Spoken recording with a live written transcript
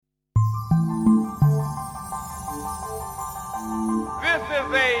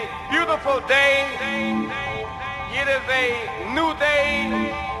is a beautiful day. It is a new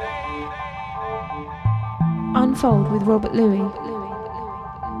day. Unfold with Robert Louis.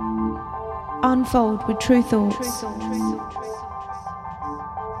 Unfold with Tru Thoughts.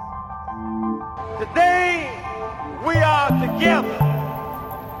 Today we are together.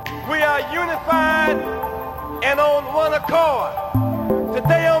 We are unified and on one accord.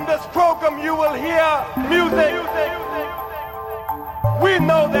 Today on this program you will hear music. We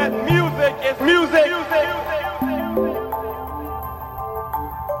know that music is music.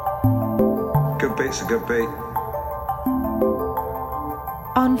 Good beat's a good beat.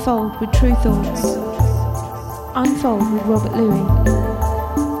 Unfold with Tru Thoughts. Unfold with Robert Louis.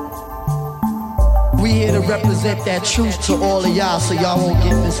 We here to represent that truth to all of y'all so y'all won't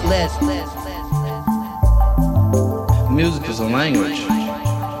get misled. Music is a language.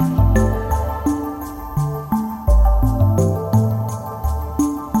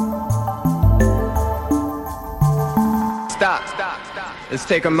 Stop. Let's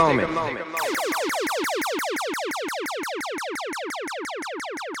take a moment.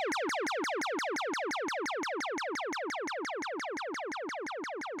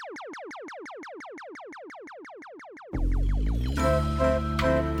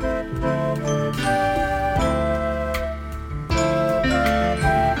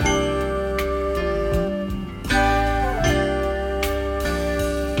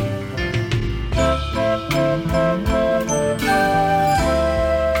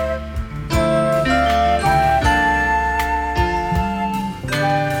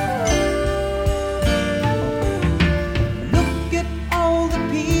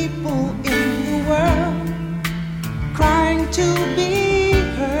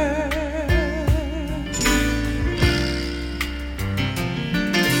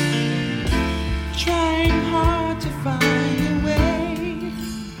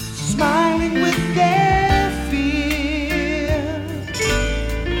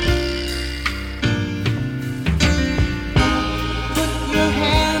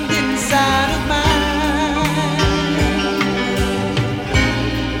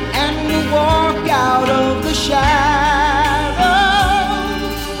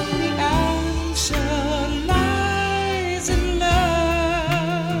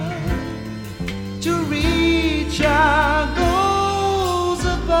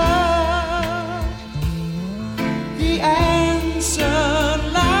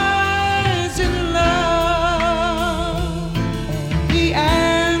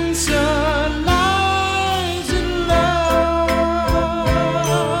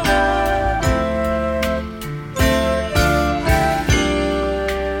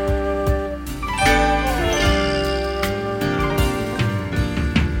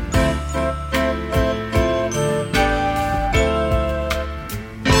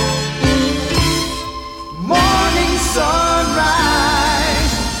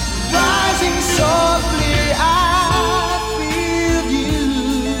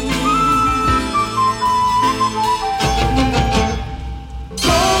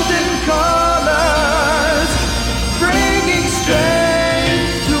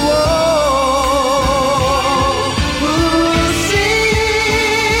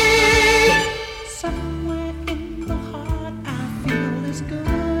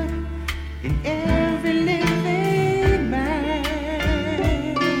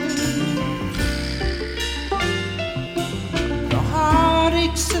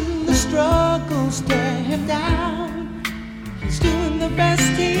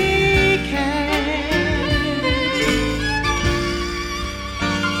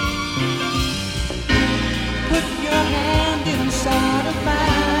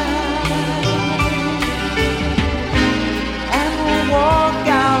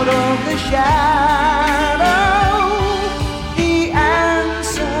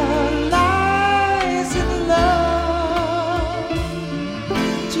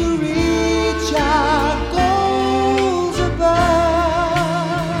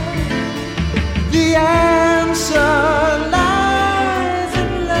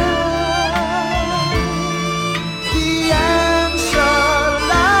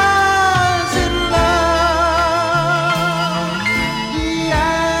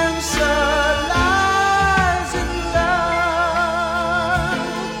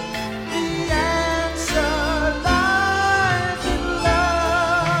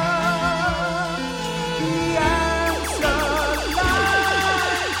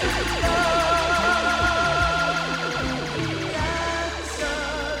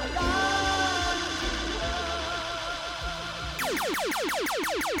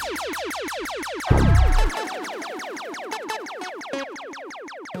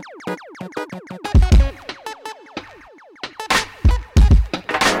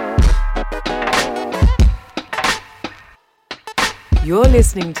 You're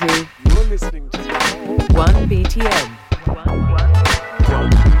listening to 1BTN.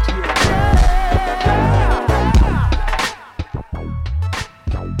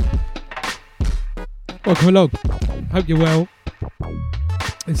 Welcome along. Hope you're well.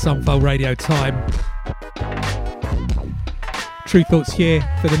 It's Unfold Radio time. Tru Thoughts here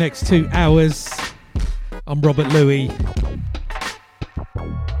for the next 2 hours. I'm Robert Louis.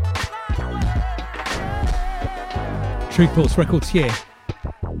 Tru Thoughts Records here.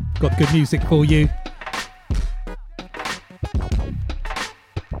 Got good music for you.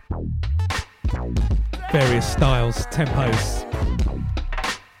 Various styles, tempos.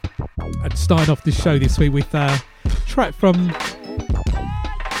 And starting off the show this week with a track from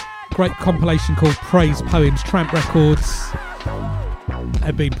a great compilation called Praise Poems, Tramp Records.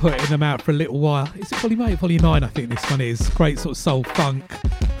 I've been putting them out for a little while. Is it volume 8, volume 9 I think this one is. Great sort of soul, funk,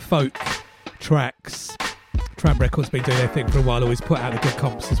 folk tracks. Tramp Records been doing their thing for a while, always put out the good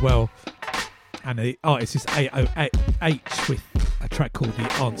comps as well. And the artist is 808H with a track called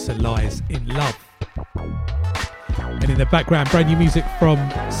The Answer Lies in Love. And in the background, brand new music from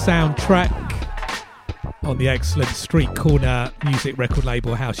Soundtrack on the excellent Street Corner music record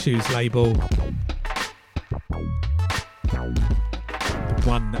label, House Shoes label.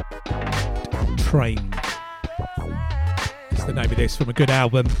 One Train is the name of this, from a good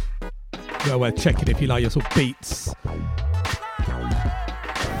album. Well worth checking if you like your sort of beats.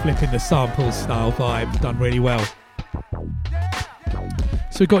 Flipping the samples style vibe, done really well.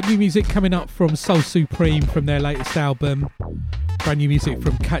 So we've got new music coming up from Soul Supreme from their latest album. Brand new music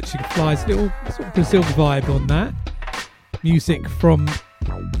from Catching Flies, little sort of Brazil vibe on that. Music from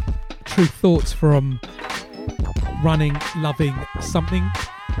Tru Thoughts from Running, Loving Something.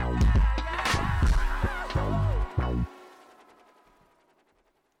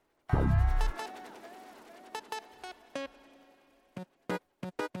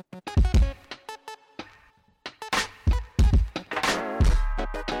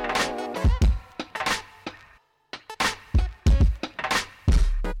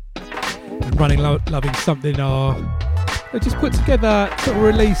 Running, Loving Something are they just put together sort of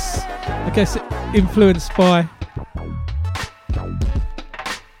release, I guess, influenced by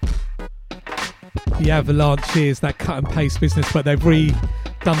the Avalanches, that cut and paste business, but they've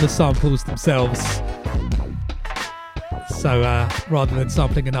redone the samples themselves. So rather than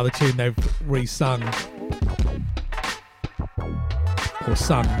sampling another tune, they've re-sung or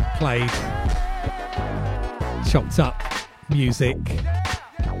sung, played, chopped up music.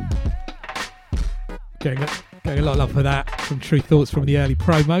 Getting a lot of love for that from Tru Thoughts from the early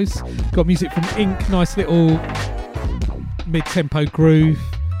promos. Got music from Ink, nice little mid-tempo groove.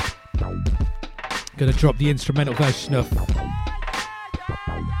 Gonna drop the instrumental version of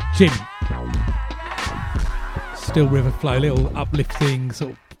Jim. Still River Flow, little uplifting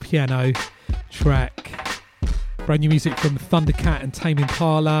sort of piano track. Brand new music from Thundercat and Tame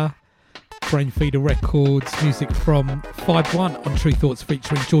Impala. Brainfeeder Records, music from 5-1 on Tru Thoughts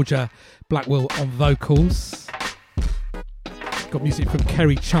featuring Georgia Blackwell on vocals. Got music from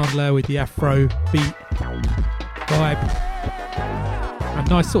Kerry Chandler with the Afro beat vibe. A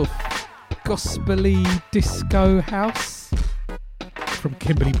nice sort of gospel-y disco house from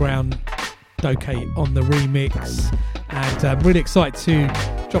Kimberly Brown Doke on the remix. And I'm really excited to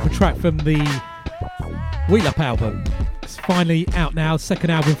drop a track from the WheelUP album. It's finally out now,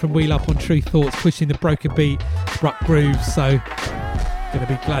 second album from WheelUP on Tru Thoughts, pushing the broken beat, rock groove. So going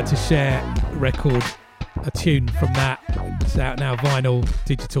to be glad to share a record, a tune from that. It's out now, vinyl,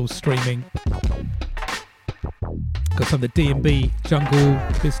 digital, streaming. Got some of the D&B jungle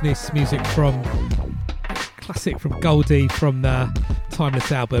business music from classic from Goldie from the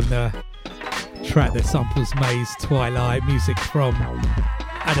Timeless album, the track that samples Maze Twilight. Music from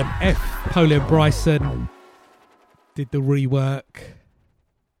Adam F, Pola Bryson did the rework.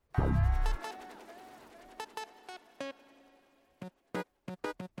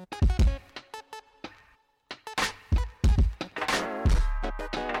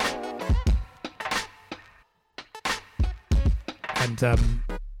 And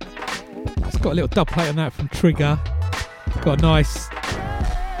it's got a little dub plate on that from Trigger. Got a nice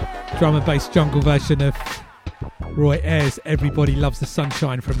drum and bass jungle version of Roy Ayers' Everybody Loves the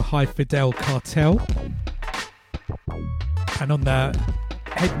Sunshine from Hi Fidel Cartel. And on the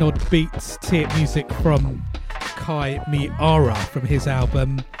Head Nod Beats tip, music from Kai Miara from his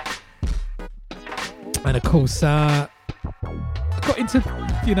album. And of course, got into,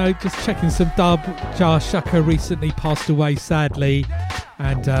 just checking some dub. Jah Shaka recently passed away, sadly.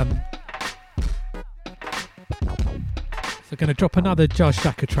 And so going to drop another Jah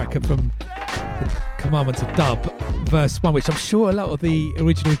Shaka track from the Commandments of Dub verse 1, which I'm sure a lot of the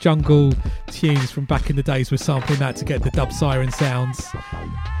original jungle tunes from back in the days were sampling that to get the dub siren sounds.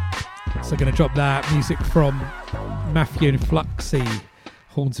 So going to drop that music from Mafia Fluxy,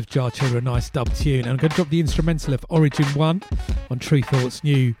 Horns of Jah Shaka, a nice dub tune. And I'm going to drop the instrumental of Origin 1 on Tru Thoughts,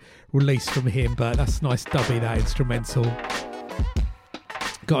 new release from him, but that's nice dubby, that instrumental.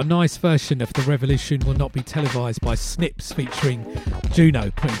 Got a nice version of The Revolution Will Not Be Televised by Snips featuring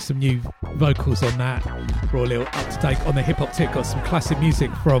Juno, putting some new vocals on that. We're all a little up to date on the hip hop tip. Got some classic music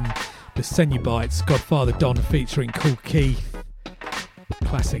from the Cenubites, Godfather Don featuring Kool Keith.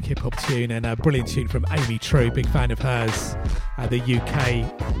 Classic hip hop tune, and a brilliant tune from Amy True, big fan of hers. The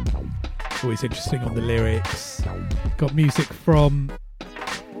UK, always interesting on the lyrics. Got music from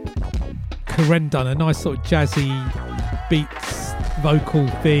Corendon, a nice sort of jazzy beats vocal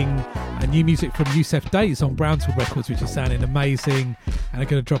thing, and new music from Yussef Dayes on Brownswood Records, which is sounding amazing. And I'm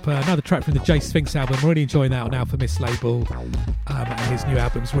going to drop another track from the JSPHYNX album. I'm really enjoying that on Alpha Miss label, and his new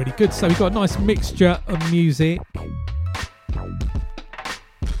album's really good. So we've got a nice mixture of music.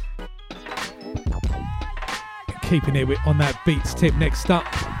 Keeping it on that beats tip. Next up,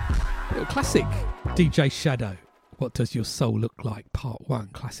 little classic DJ Shadow, What Does Your Soul Look Like, Part 1,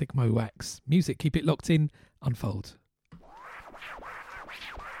 classic Mo Wax music. Keep it locked in, Unfold.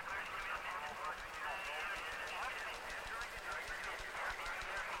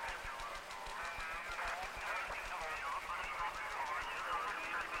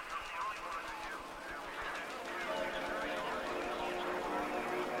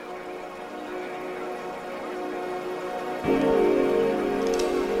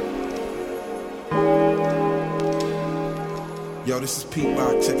 Yo, this is Pete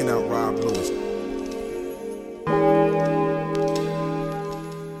Rock checking out Rob Lewis.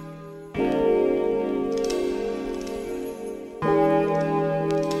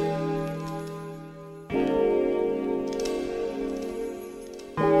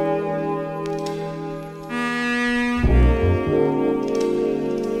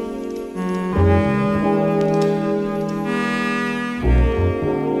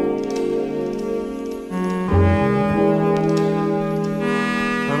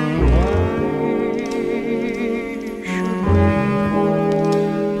 Should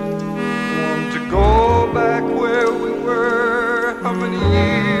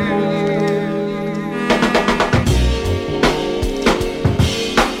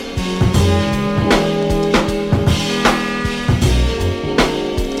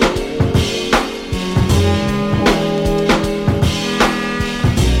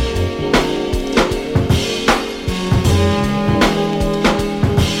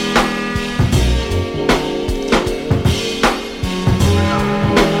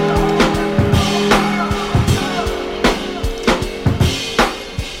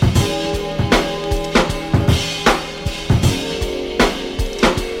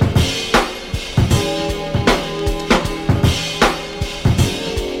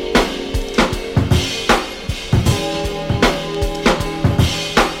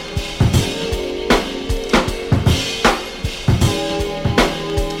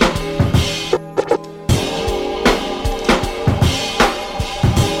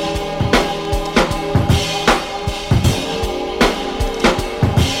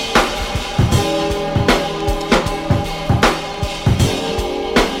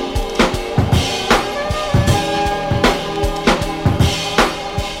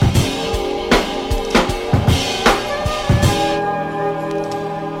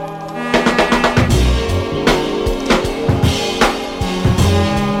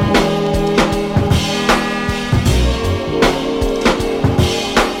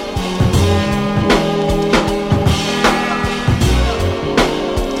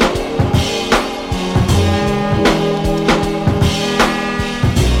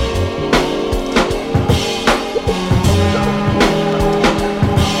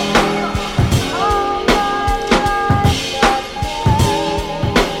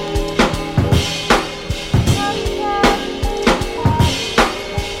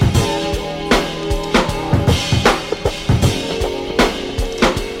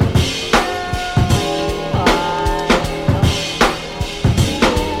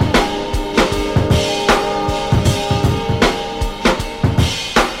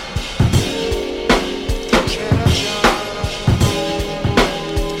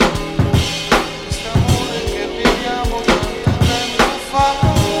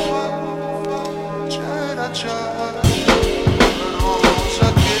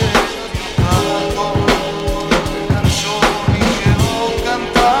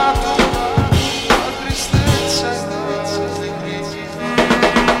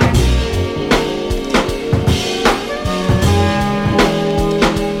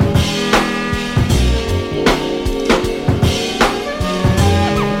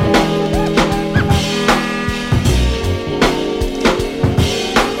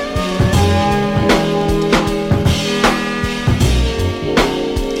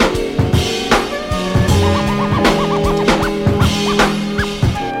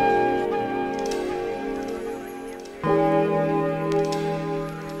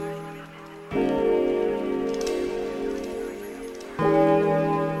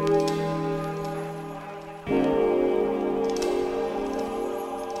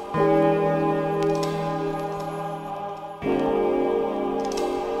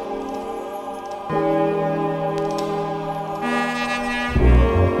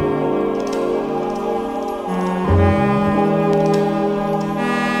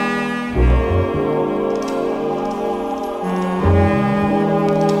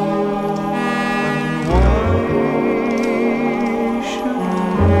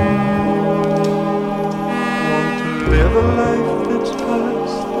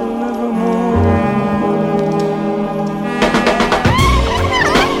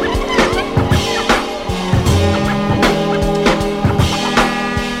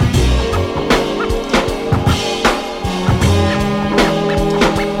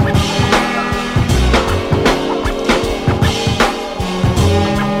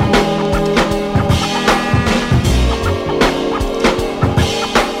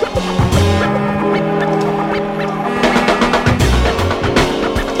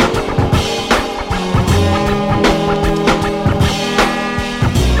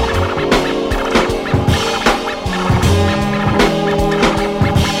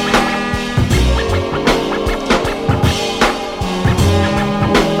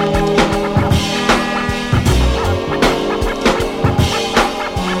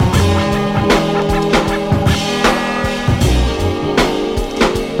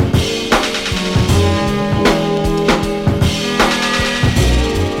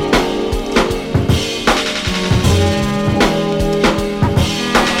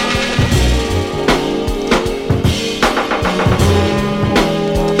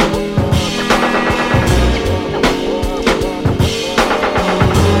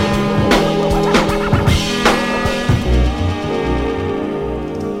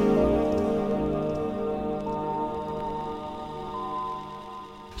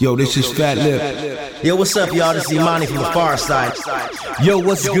Yo, this is Fat Lip. Yo, what's up, y'all? This is Imani from the Far Side. Yo,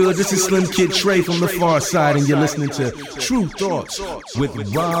 what's good? This is Slim Kid Trey from the Far Side, and you're listening to Tru Thoughts with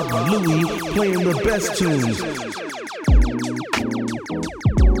Rob Louie playing the best tunes.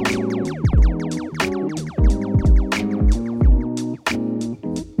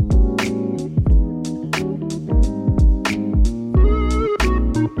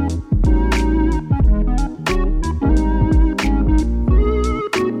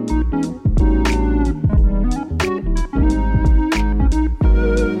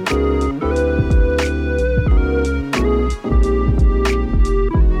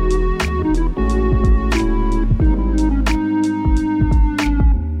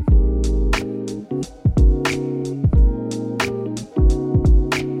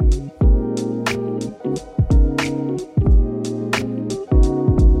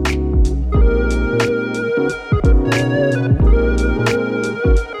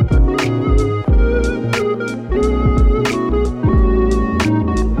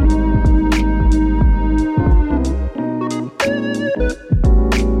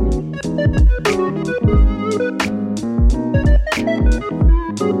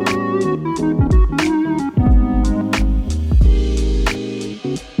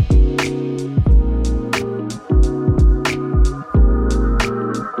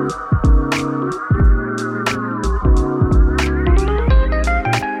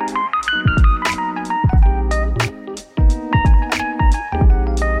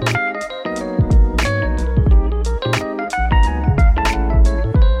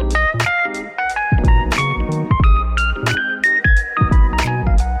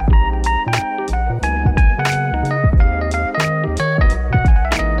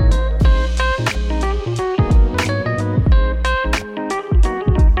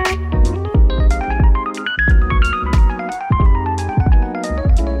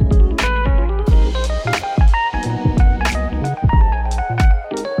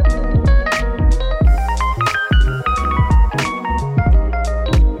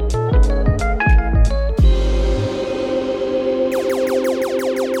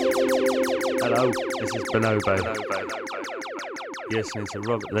 Yes, and it's a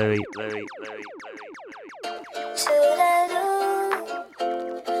Robert Louie.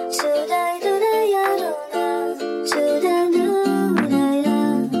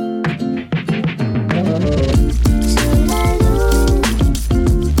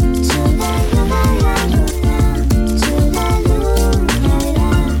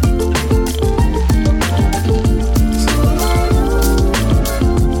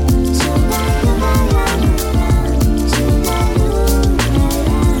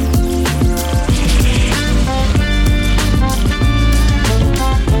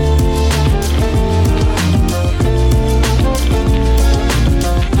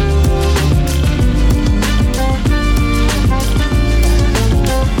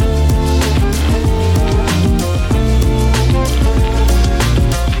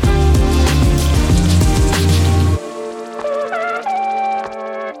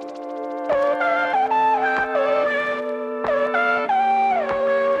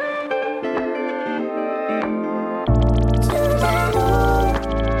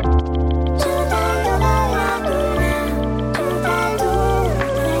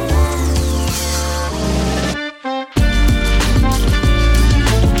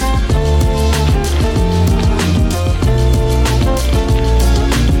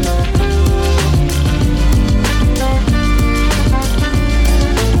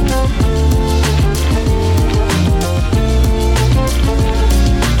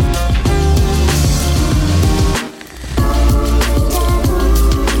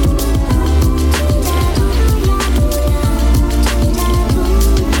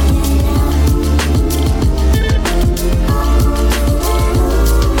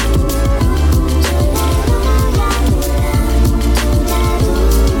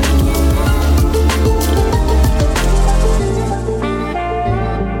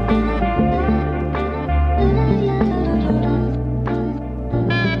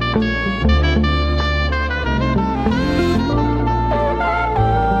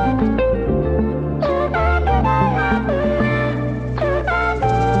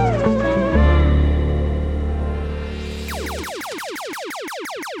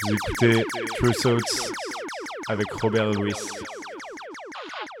 Écoutez Tru Thoughts avec Robert Louis.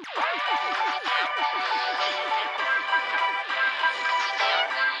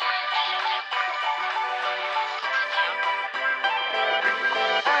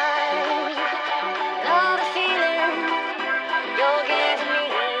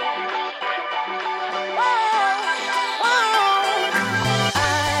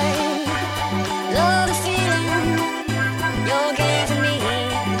 I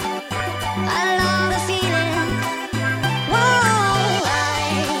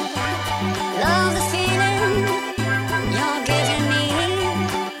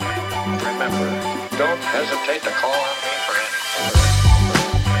remember, don't hesitate to call on me for anything.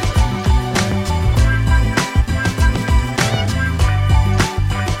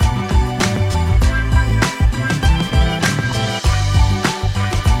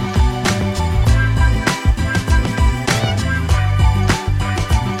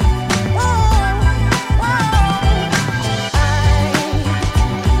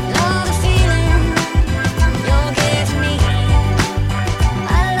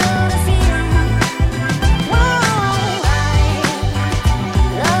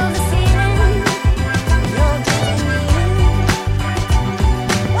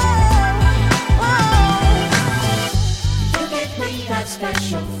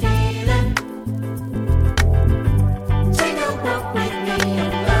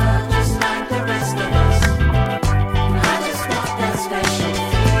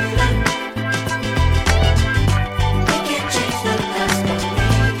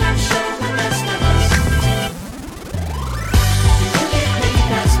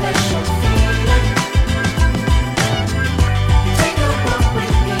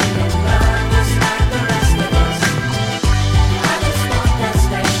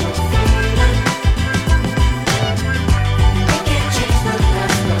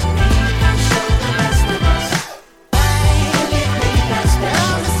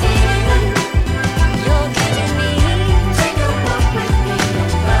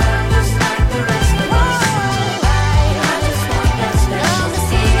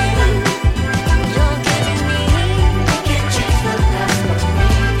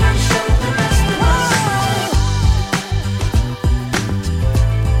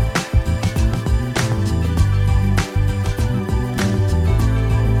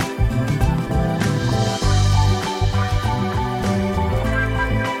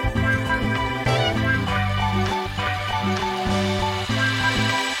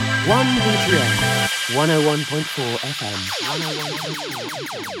 One VGM, 101.4 FM.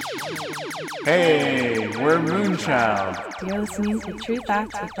 Hey, we're Moonchild. You're listening to Tru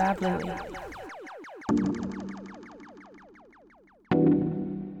Thoughts with Rob Louie.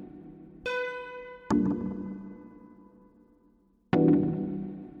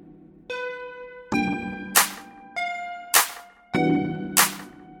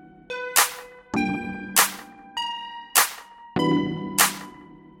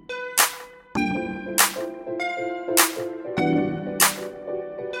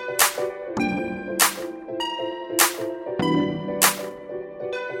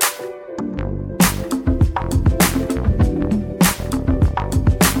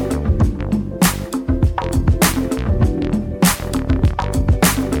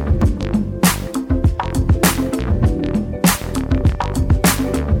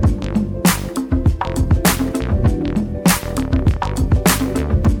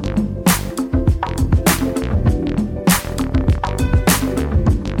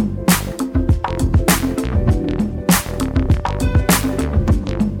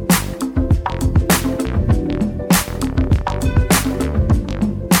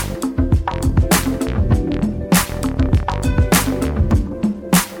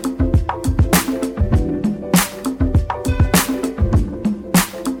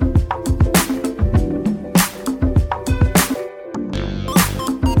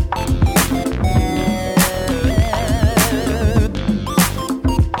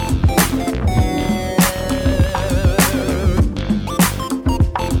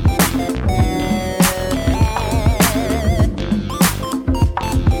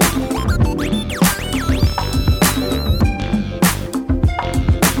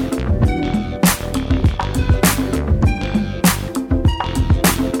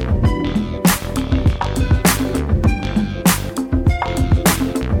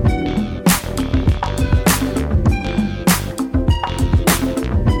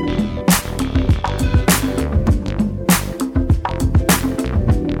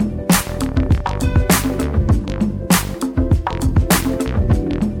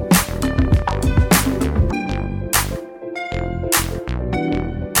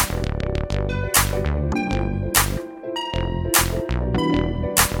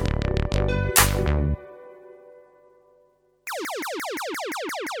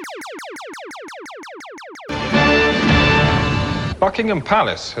 Buckingham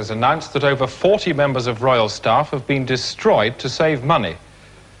Palace has announced that over 40 members of royal staff have been destroyed to save money.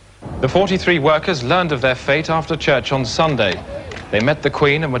 The 43 workers learned of their fate after church on Sunday. They met the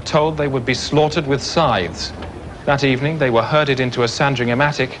Queen and were told they would be slaughtered with scythes. That evening, they were herded into a Sandringham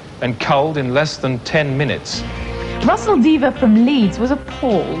attic and culled in less than 10 minutes. Russell Deaver from Leeds was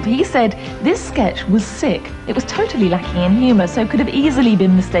appalled. He said, "This sketch was sick. It was totally lacking in humour, so could have easily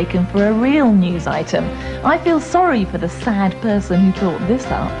been mistaken for a real news item. I feel sorry for the sad person who thought this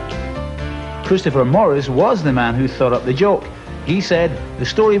up." Christopher Morris was the man who thought up the joke. He said, "The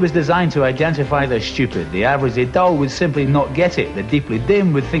story was designed to identify the stupid. The average dull would simply not get it. The deeply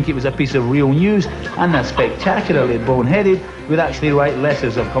dim would think it was a piece of real news, and the spectacularly boneheaded would actually write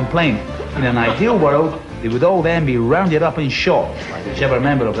letters of complaint. In an ideal world, they would all then be rounded up and shot, like whichever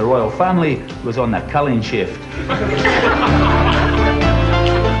member of the royal family was on the culling shift."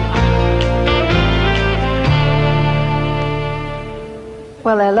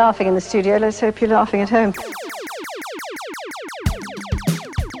 Well, they're laughing in the studio. Let's hope you're laughing at home.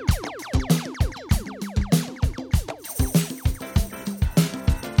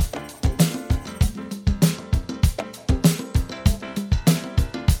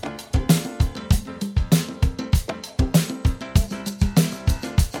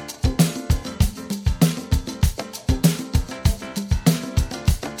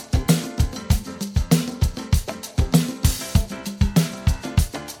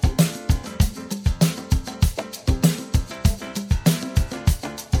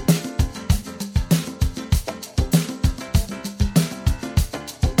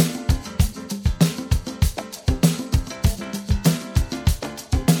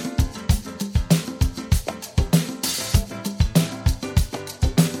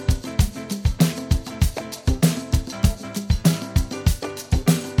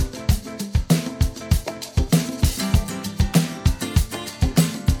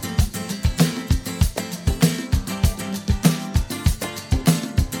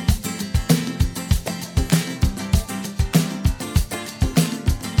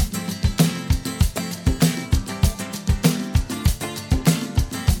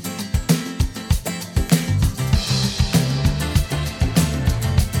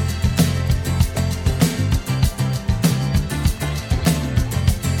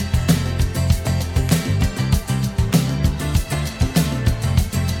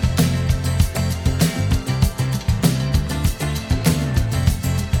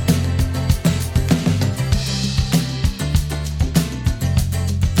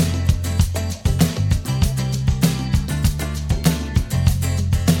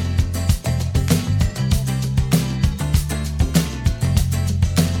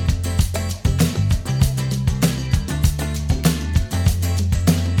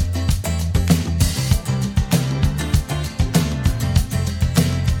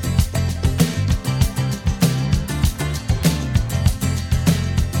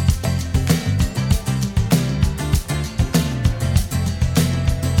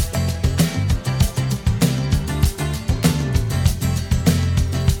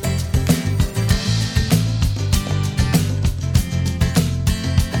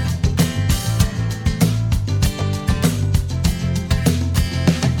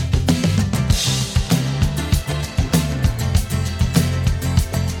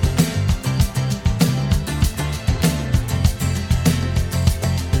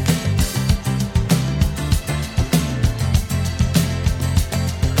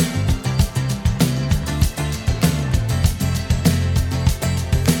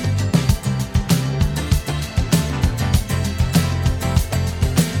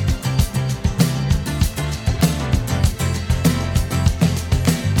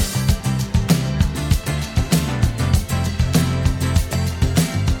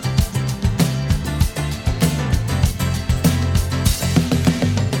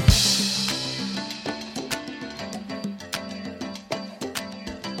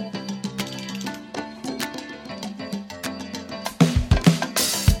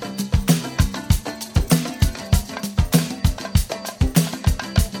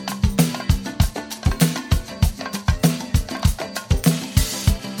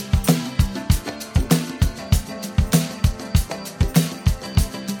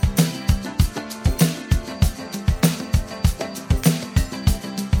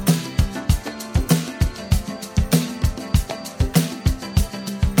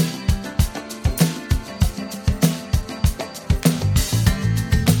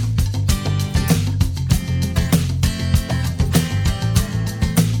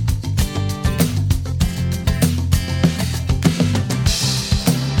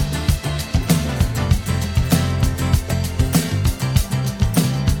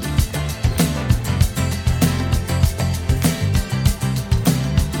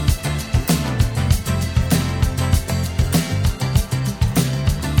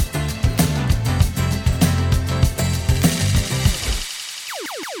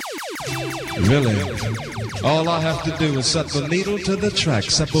 Really? All I have to do is set the needle to the track,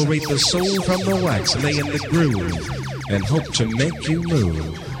 separate the soul from the wax, lay in the groove, and hope to make you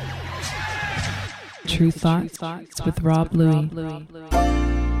move. Tru Thoughts with Rob Louie.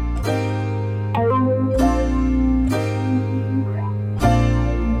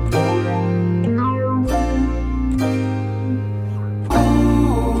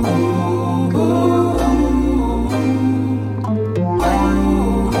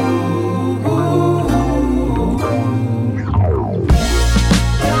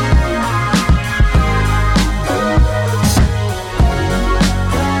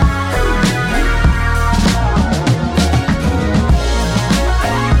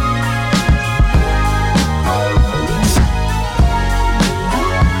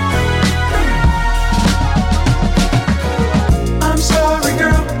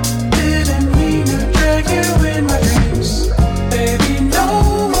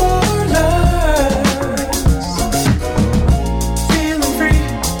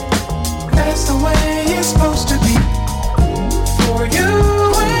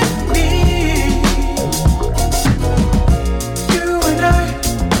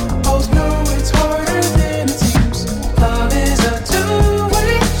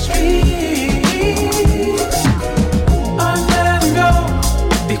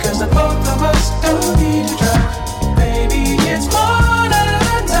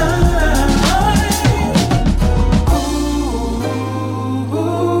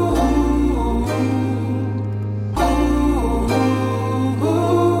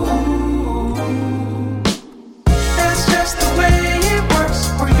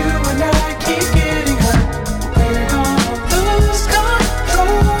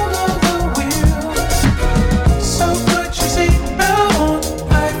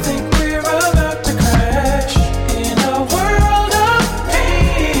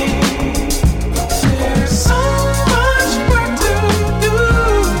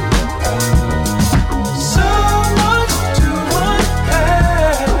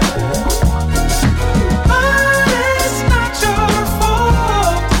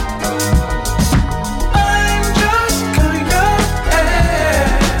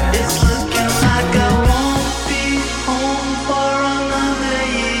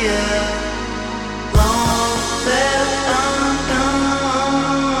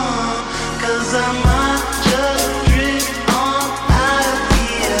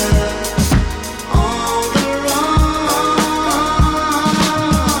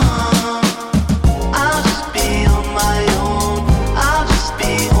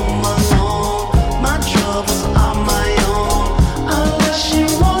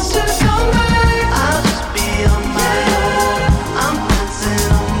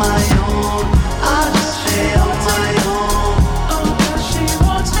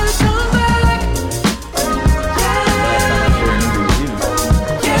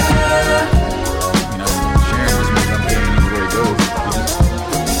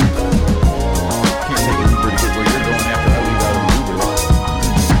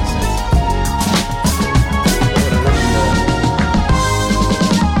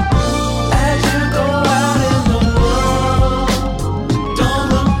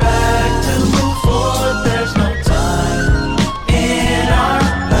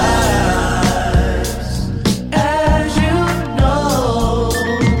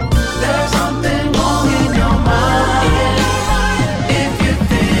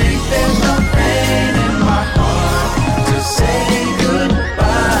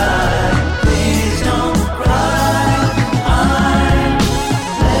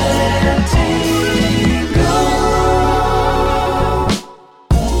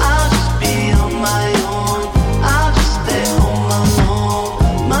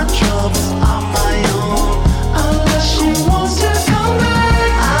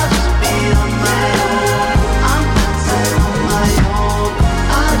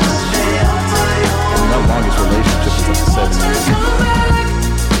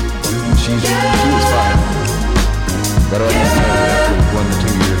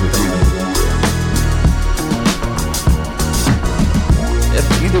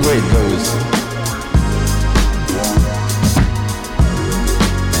 way it goes.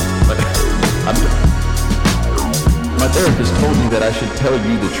 But my therapist told me that I should tell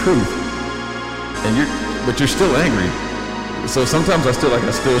you the truth, but you're still angry. So sometimes I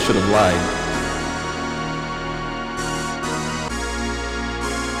still should have lied.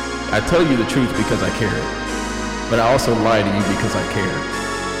 I tell you the truth because I care, but I also lie to you because I care.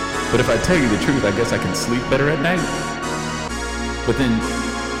 But if I tell you the truth, I guess I can sleep better at night. But then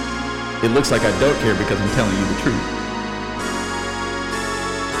it looks like I don't care because I'm telling you the truth.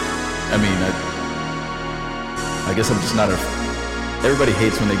 I mean, I guess I'm just not everybody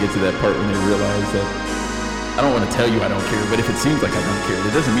hates when they get to that part when they realize that I don't want to tell you I don't care, but if it seems like I don't care,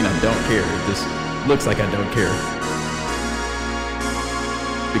 it doesn't mean I don't care. It just looks like I don't care.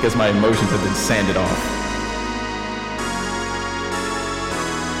 Because my emotions have been sanded off.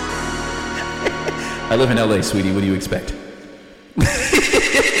 I live in LA, sweetie. What do you expect?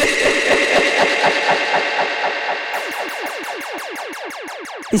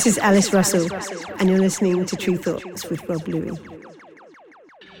 This is Alice Russell, and you're listening to Tru Thoughts with Rob Louie.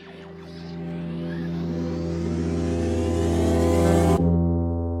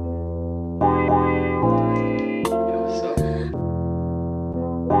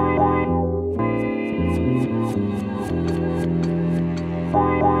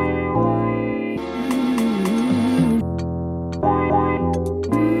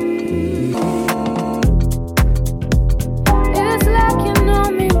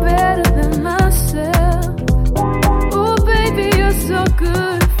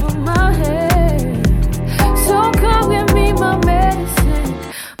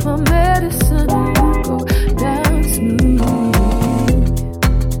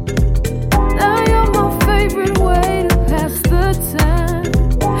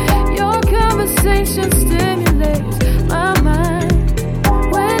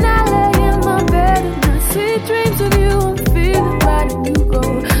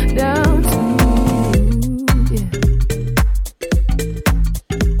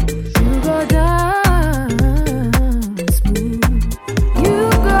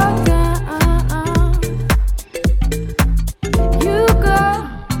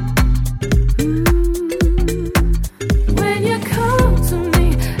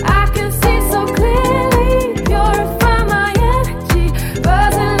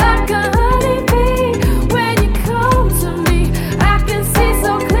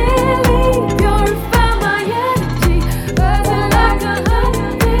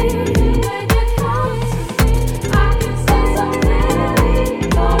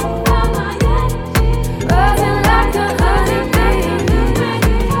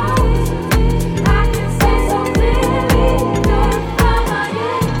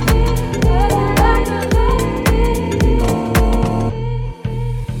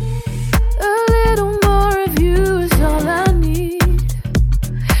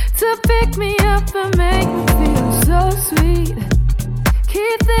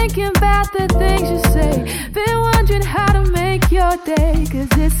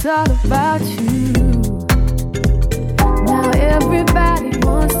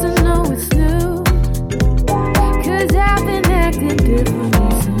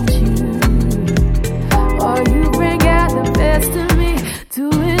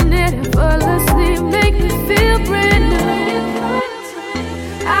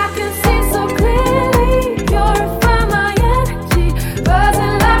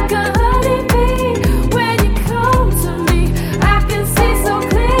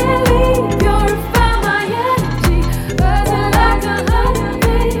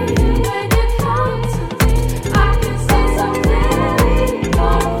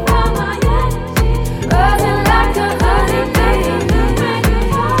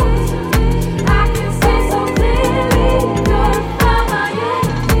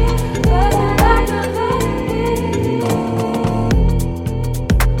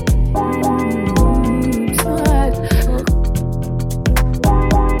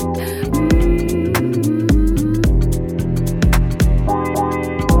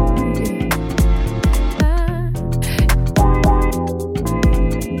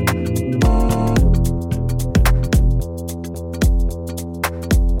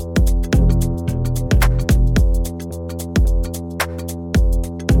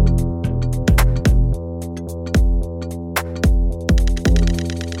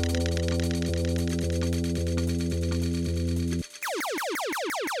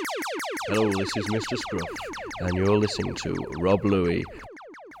 Hello, this is Mr. Scruff, and you're listening to Rob Louie.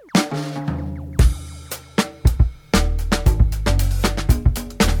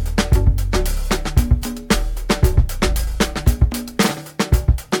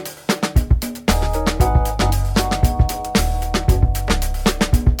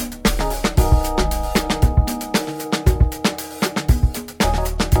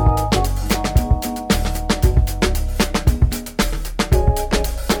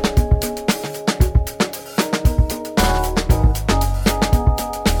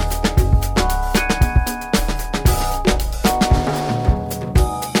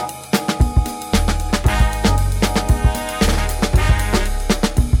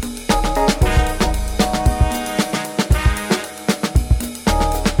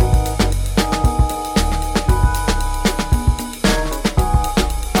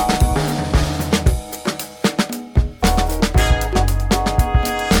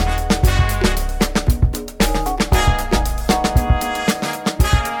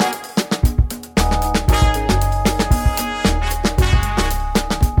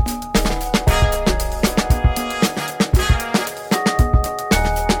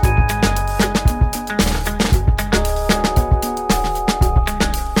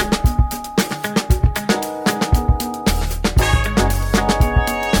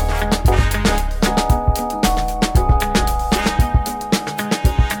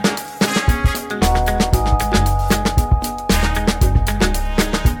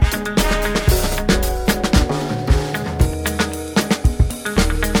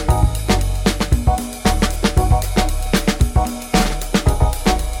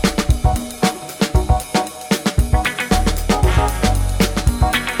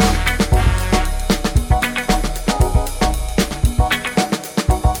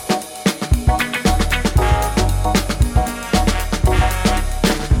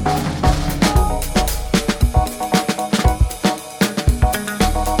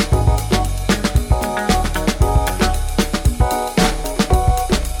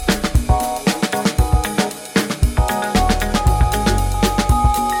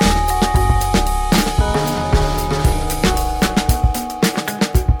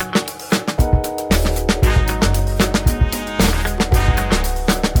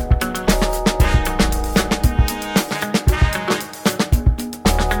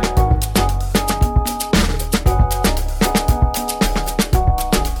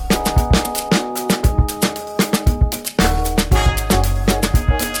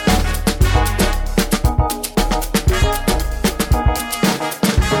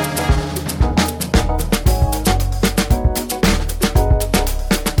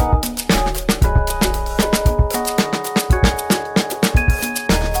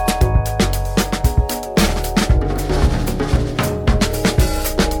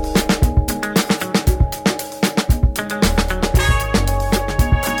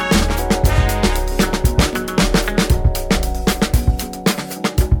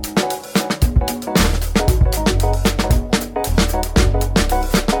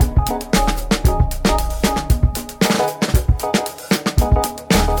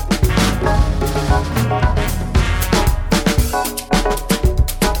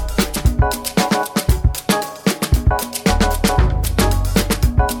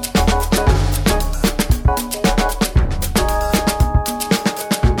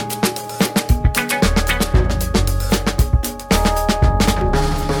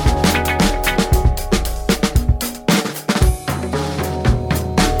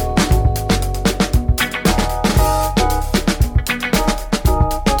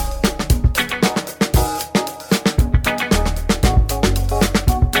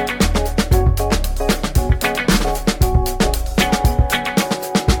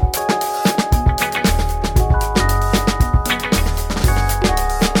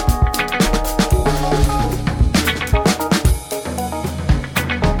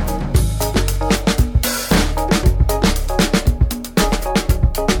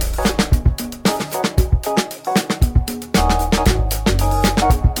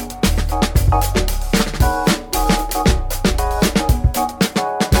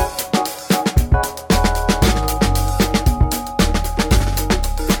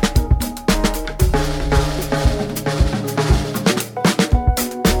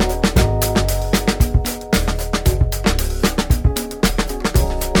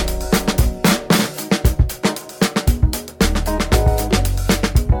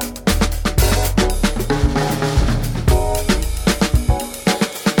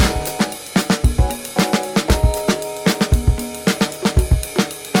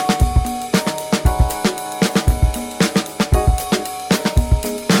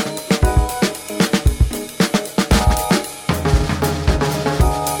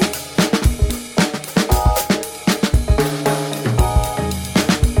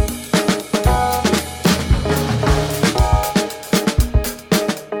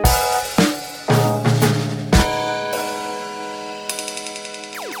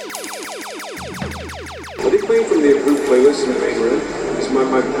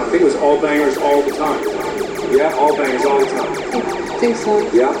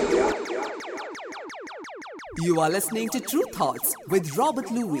 You are listening to Tru Thoughts with Robert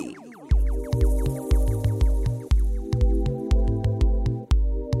Louis.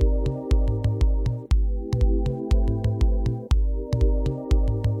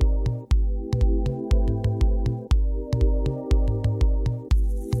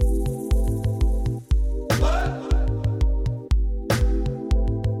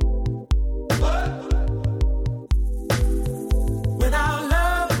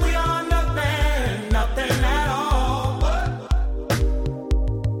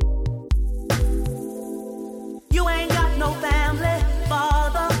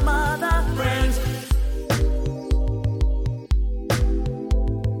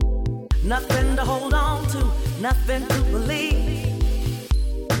 Nothing to hold on to, nothing to believe.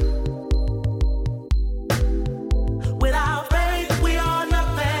 Without faith, we are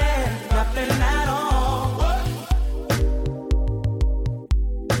nothing, nothing at all.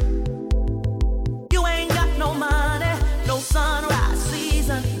 You ain't got no money, no sunrise,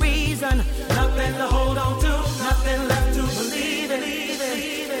 season, reason. Nothing to hold on to, nothing left to believe in.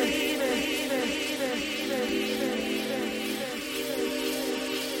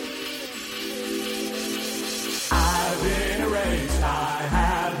 I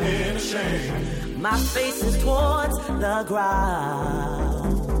have been ashamed. My face is towards the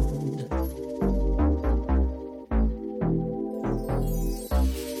ground.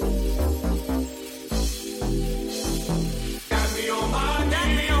 Got me on my knees.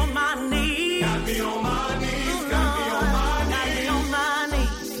 Got me on my knees. Got me on my knees. Got me on my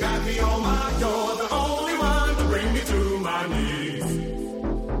knees. Got me on my knees. You're the only one to bring me to my knees.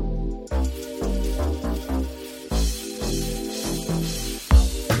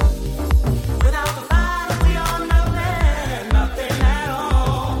 Without the fire, we are nothing, nothing at all.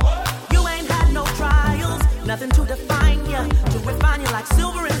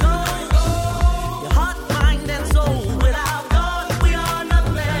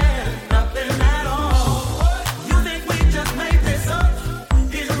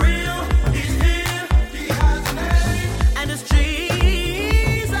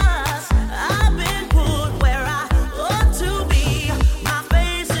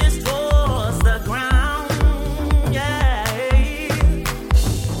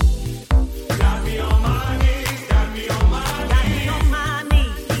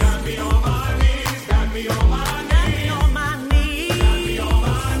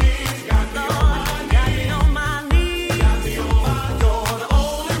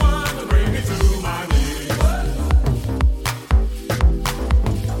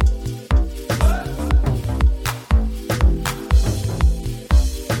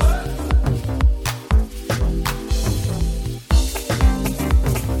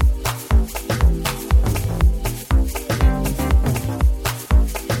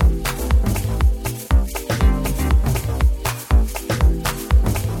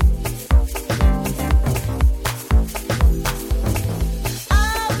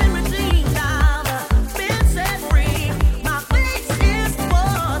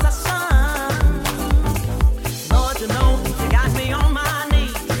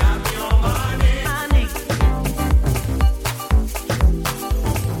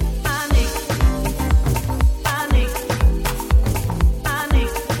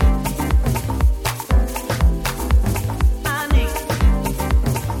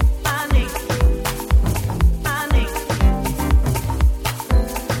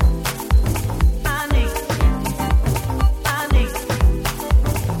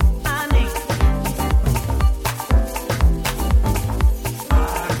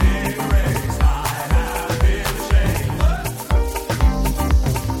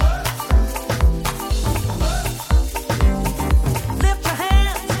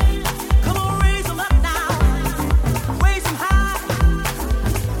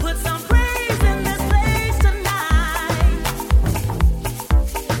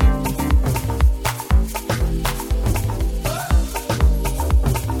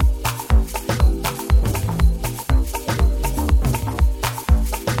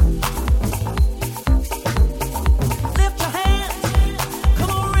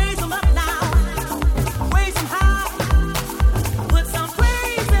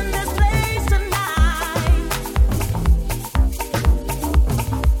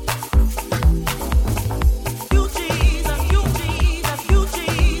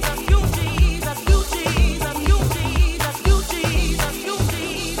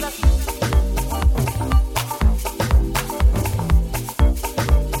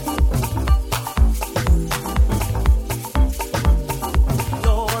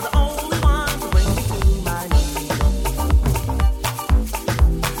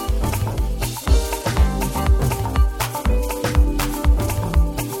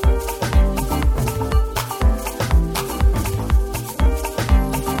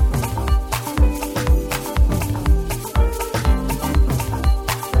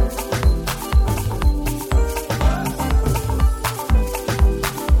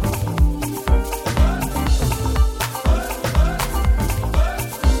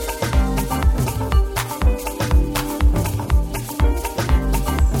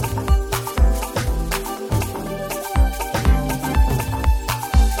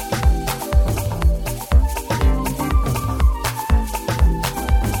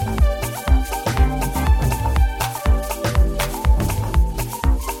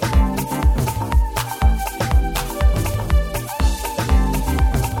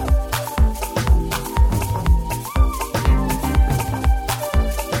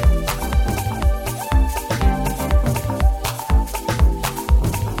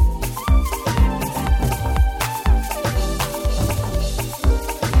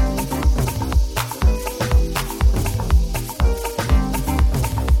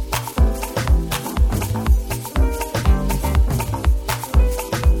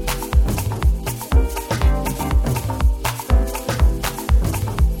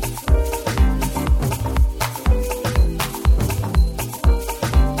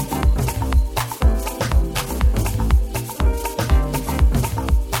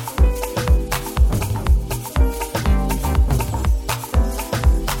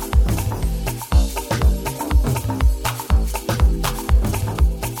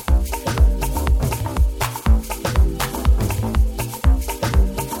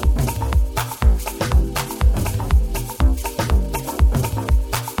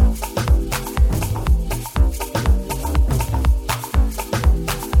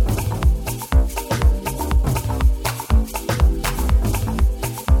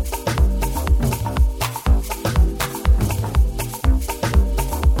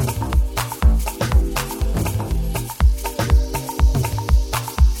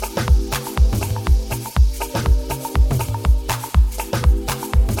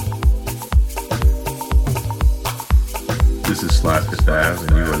 This is Sly Pistav,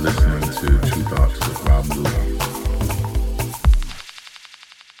 and you are listening to Tru Thoughts with Rob Louie.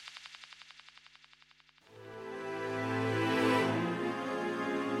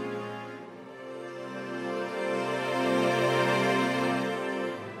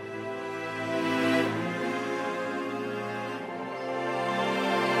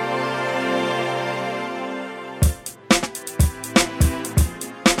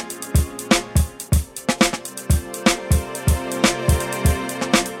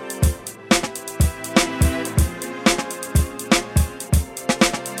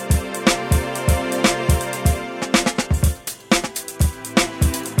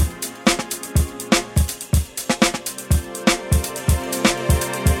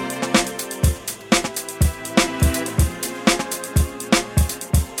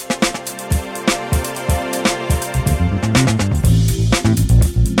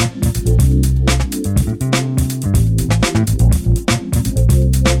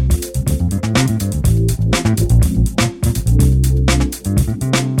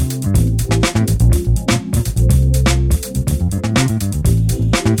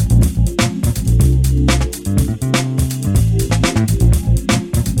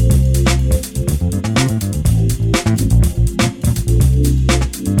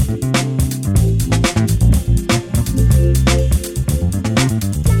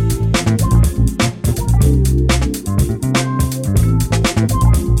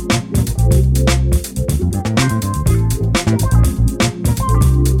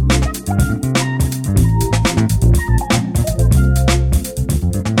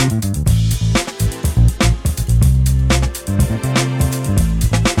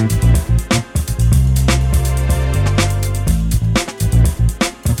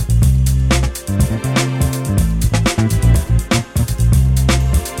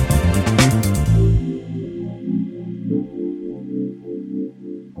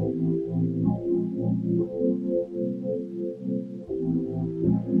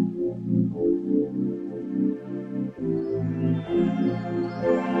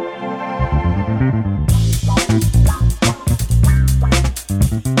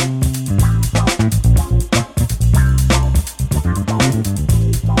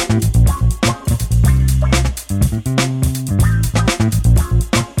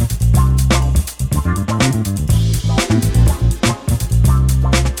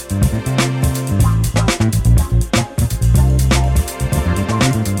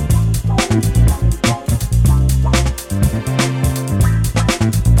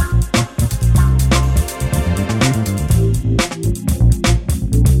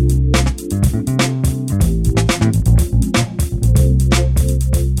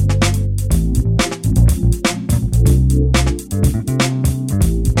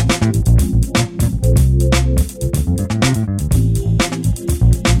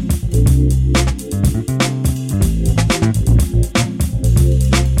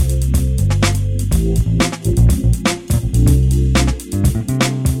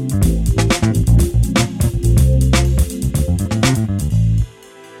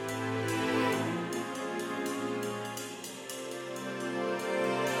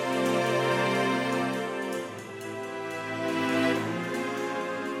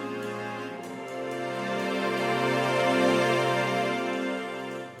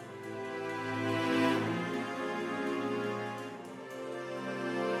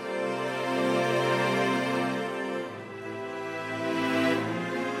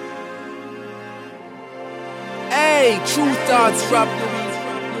 Tru Thoughts, Rob Louis,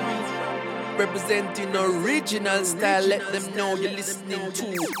 representing original style. Let them know you're listening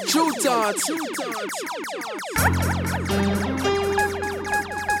to Tru Thoughts.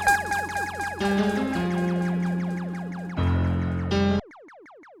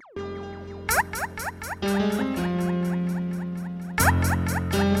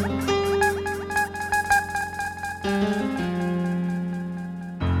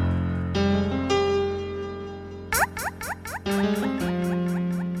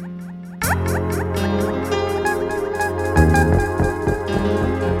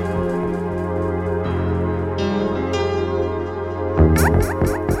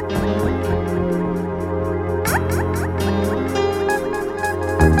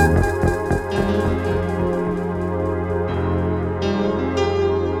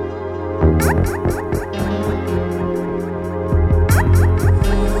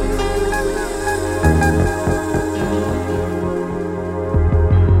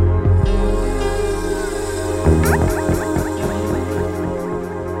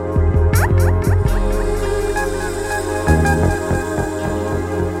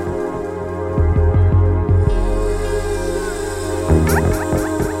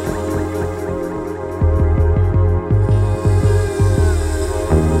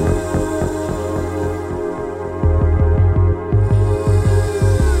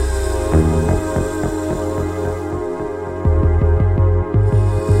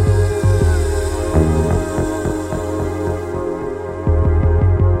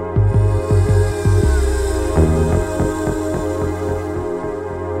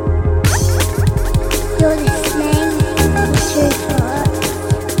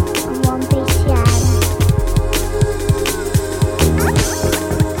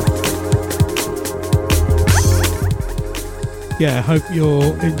 Yeah, I hope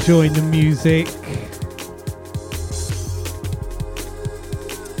you're enjoying the music.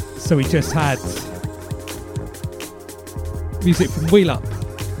 So we just had music from WheelUP,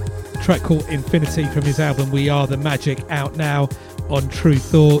 a track called Infinity from his album We Are the Magic, out now on Tru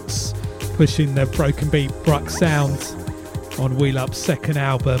Thoughts, pushing the broken beat Bruck sound on WheelUP's second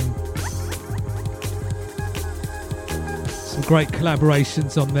album. Some great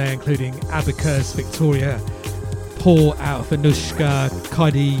collaborations on there, including Abacus, Victoria Paul out of Anushka,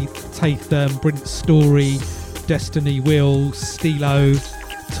 Kaidi Tatham, Brilliant Story, Destiny Will, Stilo,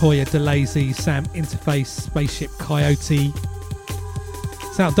 Toya DeLazy, Sam Interface, Spaceship Coyote.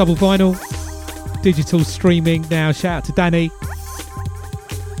 It's out double vinyl, digital streaming now. Shout out to Danny.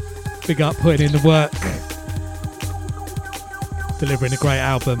 Big up putting in the work, delivering a great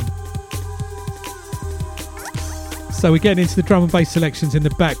album. So we're getting into the drum and bass selections in the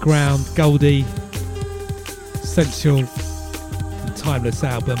background. Goldie, Essential and Timeless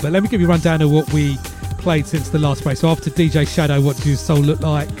album. But let me give you a rundown of what we played since the last break. So after DJ Shadow, What Does Your Soul Look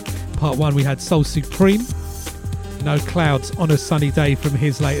Like? Part 1, we had Soul Supreme, No Clouds on a Sunny Day from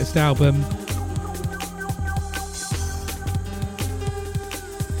his latest album.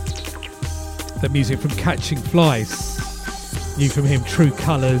 The music from Catching Flies, new from him, True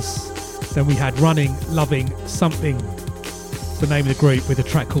Colours. Then we had Running, Loving, Something, the name of the group, with a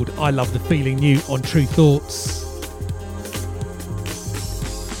track called I Love the Feeling, new on Tru Thoughts.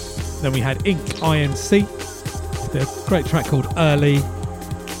 Then we had INC, the great track called Early.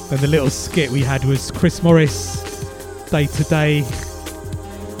 Then the little skit we had was Chris Morris, Day to Day.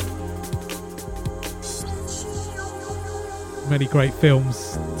 Many great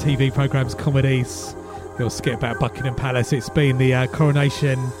films, TV programmes, comedies. Little skit about Buckingham Palace. It's been the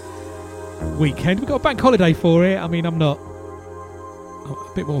coronation weekend. We've got a bank holiday for it. I mean, I'm a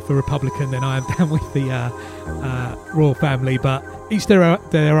bit more for Republican than I am down with the royal family, but each their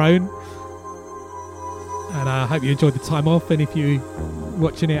own. And I hope you enjoyed the time off, and if you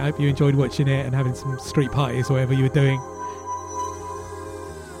watching it, I hope you enjoyed watching it and having some street parties or whatever you were doing.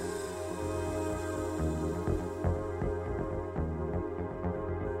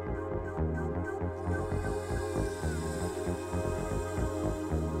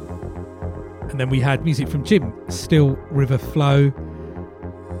 And then we had music from Jim, Still River Flow,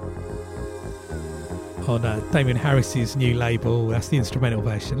 on Damien Harris's new label. That's the instrumental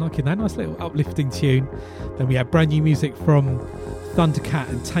version. Liking that, nice little uplifting tune. Then we had brand new music from Thundercat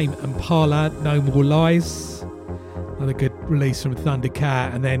and Tame Impala, No More Lies, another good release from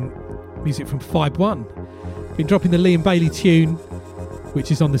Thundercat. And then music from 5-1. Been dropping the Liam Bailey tune,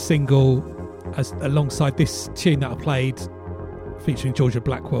 which is on the single, alongside this tune that I played, featuring Georgia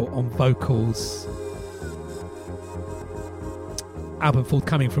Blackwell on vocals. Album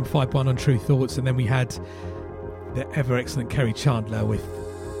forthcoming from 5-1 on Tru Thoughts. And then we had the ever excellent Kerry Chandler with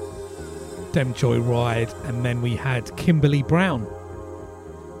Dem Joyride. And then we had Kimberly Brown,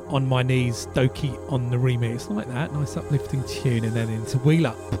 On My Knees, Doki on the remix. Like that, nice uplifting tune. And then into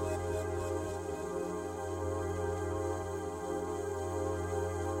WheelUP.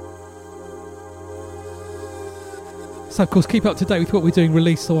 So of course, keep up to date with what we're doing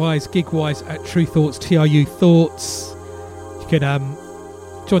release wise, gig wise at Tru Thoughts, TRU Thoughts. You can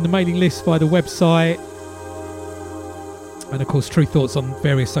join the mailing list via the website, and of course Tru Thoughts on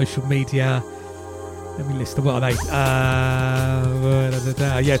various social media. Let me list them. What are they?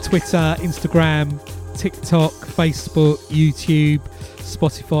 Twitter, Instagram, TikTok, Facebook, YouTube,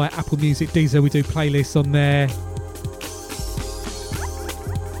 Spotify, Apple Music, Deezer. We do playlists on there.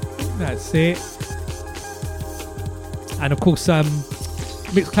 That's it. And of course,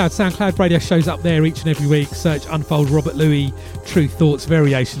 Mixcloud, SoundCloud radio shows up there each and every week. Search Unfold Robert Louis, Tru Thoughts,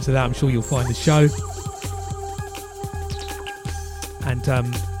 variations of that. I'm sure you'll find the show. And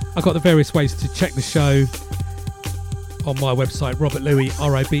I've got the various ways to check the show on my website, Robert Louis,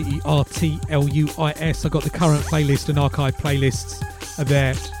 RobertLuis. I've got the current playlist and archive playlists are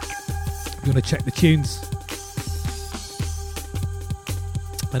there if you want to check the tunes.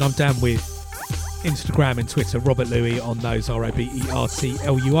 And I'm down with Instagram and Twitter, Robert Louis on those, RobertLui. So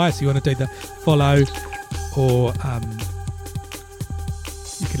you want to do the follow, or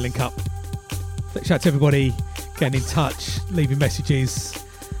you can link up. Shout out to everybody getting in touch, leaving messages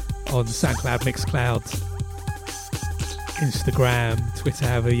on SoundCloud, Mixcloud, Instagram, Twitter,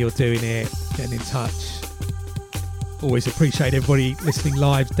 however you're doing it, getting in touch. Always appreciate everybody listening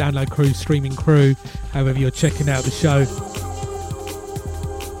live, download crew, streaming crew, however you're checking out the show.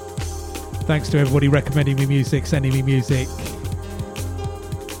 Thanks to everybody recommending me music, sending me music.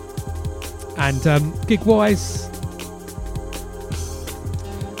 And gig-wise,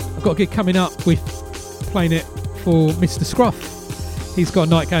 I've got a gig coming up with playing it for Mr. Scruff. He's got a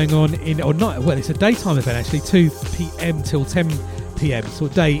night going on it's a daytime event actually, 2 p.m. till 10 p.m. So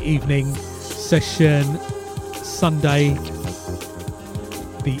day evening session, Sunday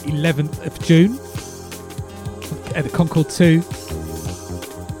the 11th of June at the Concord 2,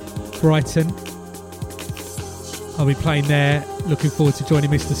 Brighton. I'll be playing there. Looking forward to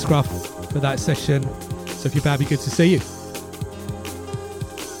joining Mr. Scruff for that session. So if you're about, it'd be good to see you.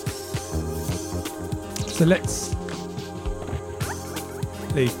 So let's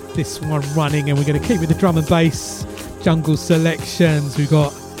leave this one running, and we're going to keep with the drum and bass jungle selections. We've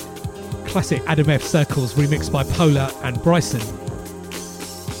got classic Adam F. Circles remixed by Pola and Bryson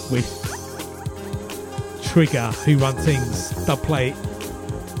with Trigger, Who Run Things, Dubplate,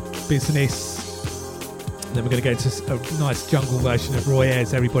 Business. And then we're going to get into a nice jungle version of Roy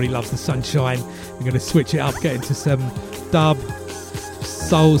Ayers, Everybody Loves the Sunshine. We're going to switch it up, get into some dub,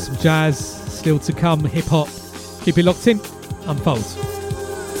 soul, some jazz, still to come, hip hop. Keep it locked in. Unfold.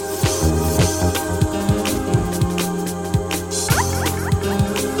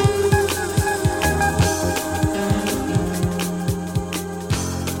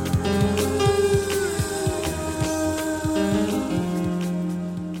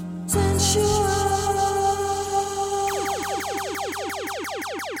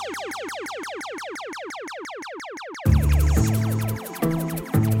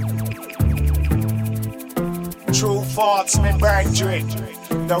 Tru Thoughts, me brethren.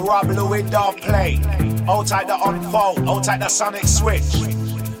 The Rob Louis dub play. Outside the Unfold, outside the Sonic Switch.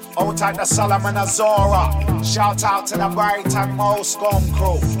 Outside the Solomon Azora. Shout out to the Brighton Mo Scum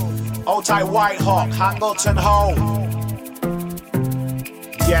crew. Outside Whitehawk, Hangleton Hole.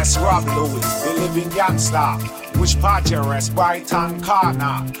 Yes, Rob Louis, the living gangster. Which part you rest? Brighton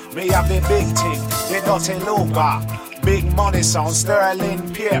corner. Me have the big thing, the dirty Luca. Big money sound,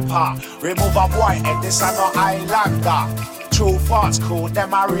 sterling paper. Remove a boy head, this a no islander. Tru Thoughts crew,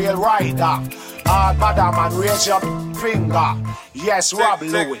 them a real rider. All bad man, raise your finger. Yes, Rob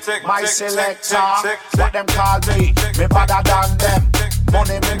Louis, my selector. What them call me better than them.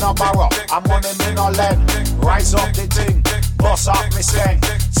 Money me no borrow, and money me no lend. Rise up the thing, bust off me slang.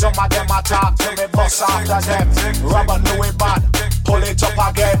 Some of them attack to me, bust after them. Rob Louis bad, pull it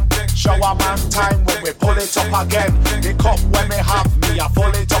up again. Shower man time when we pull it up again. The cup when me have me, I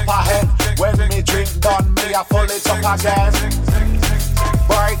pull it up ahead. When me drink done, me I pull it up again.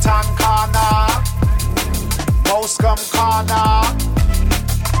 Brighton corner, Moscom corner,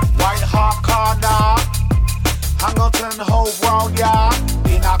 Whitehawk corner, Hangleton Hove round ya.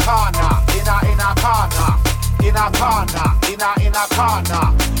 In a corner, in a corner, in a corner, in a corner,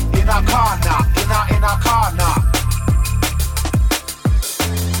 in a corner, in a corner.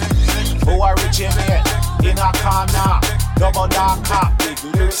 Who originate in a corner? Double dark cop, big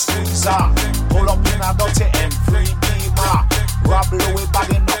lyrics squeezer. Pull up in a dirty M3 beamer. Rob Louis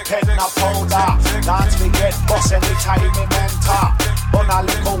body no pen no powder. Dance me get boss anytime me mentor. Bun a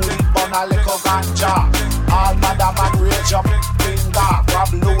little weed, bun a little ganja. All madam and rage up finger.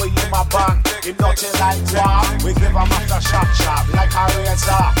 Rob Louis in my band, him dirty like war. We give him after shot like a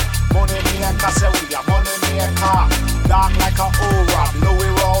razor. Money maker say we a money maker. Dark like a Rob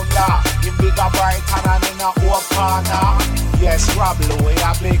Louis round ya. In bigger Brighton and in a old corner. Yes, Rob Louis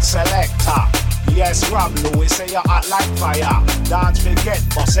a big selector. Yes, Rob Louis say you hot like fire. Don't forget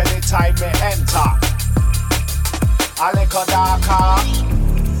boss anytime me enter. A little darker,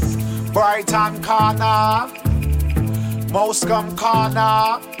 Brighton corner, Moscom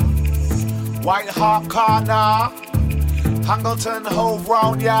corner, Whitehawk corner, Hangleton Hove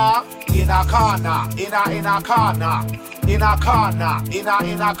round ya. In a corner, in a corner, in a corner, in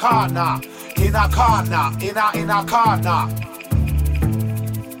a corner, in a corner, in a corner.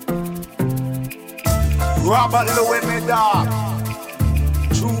 Robert Louis me dog,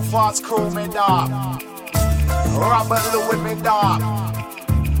 Tru Thoughts crew me dog. Robert Louis me dog,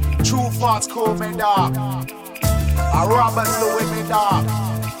 Tru Thoughts crew me dog. A Robert Louis me dog,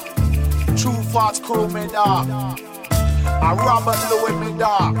 Tru Thoughts crew me dog. A Robert Louis me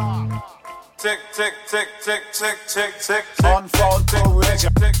dog. Tick, tick, tick, tick, tick, tick, tick. Unfold to raise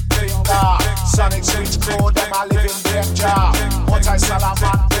your finger. Sonic switch code, them a living danger. Multi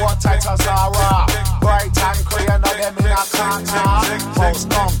Salaman, more tight as Zara. Bright and clear, know them in a corner. Post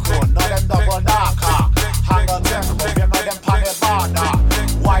Concord, know them double darker. Hangleton, hope you know them pan the border.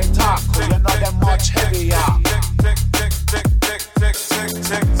 White Hawk, you know them much heavier. Tick, tick, tick, tick, tick, tick,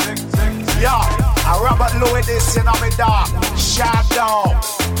 tick, tick, tick. Yo, I Robert Louis this in on me dog. Shadow.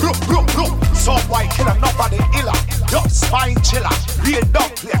 Some white killer, nobody iller. Yo, spine chiller, real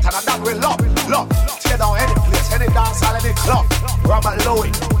dog plate, and that we love. Tear down any place, any dance hall, any club. Robert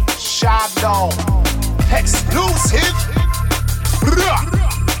Louis, Shadow, exclusive.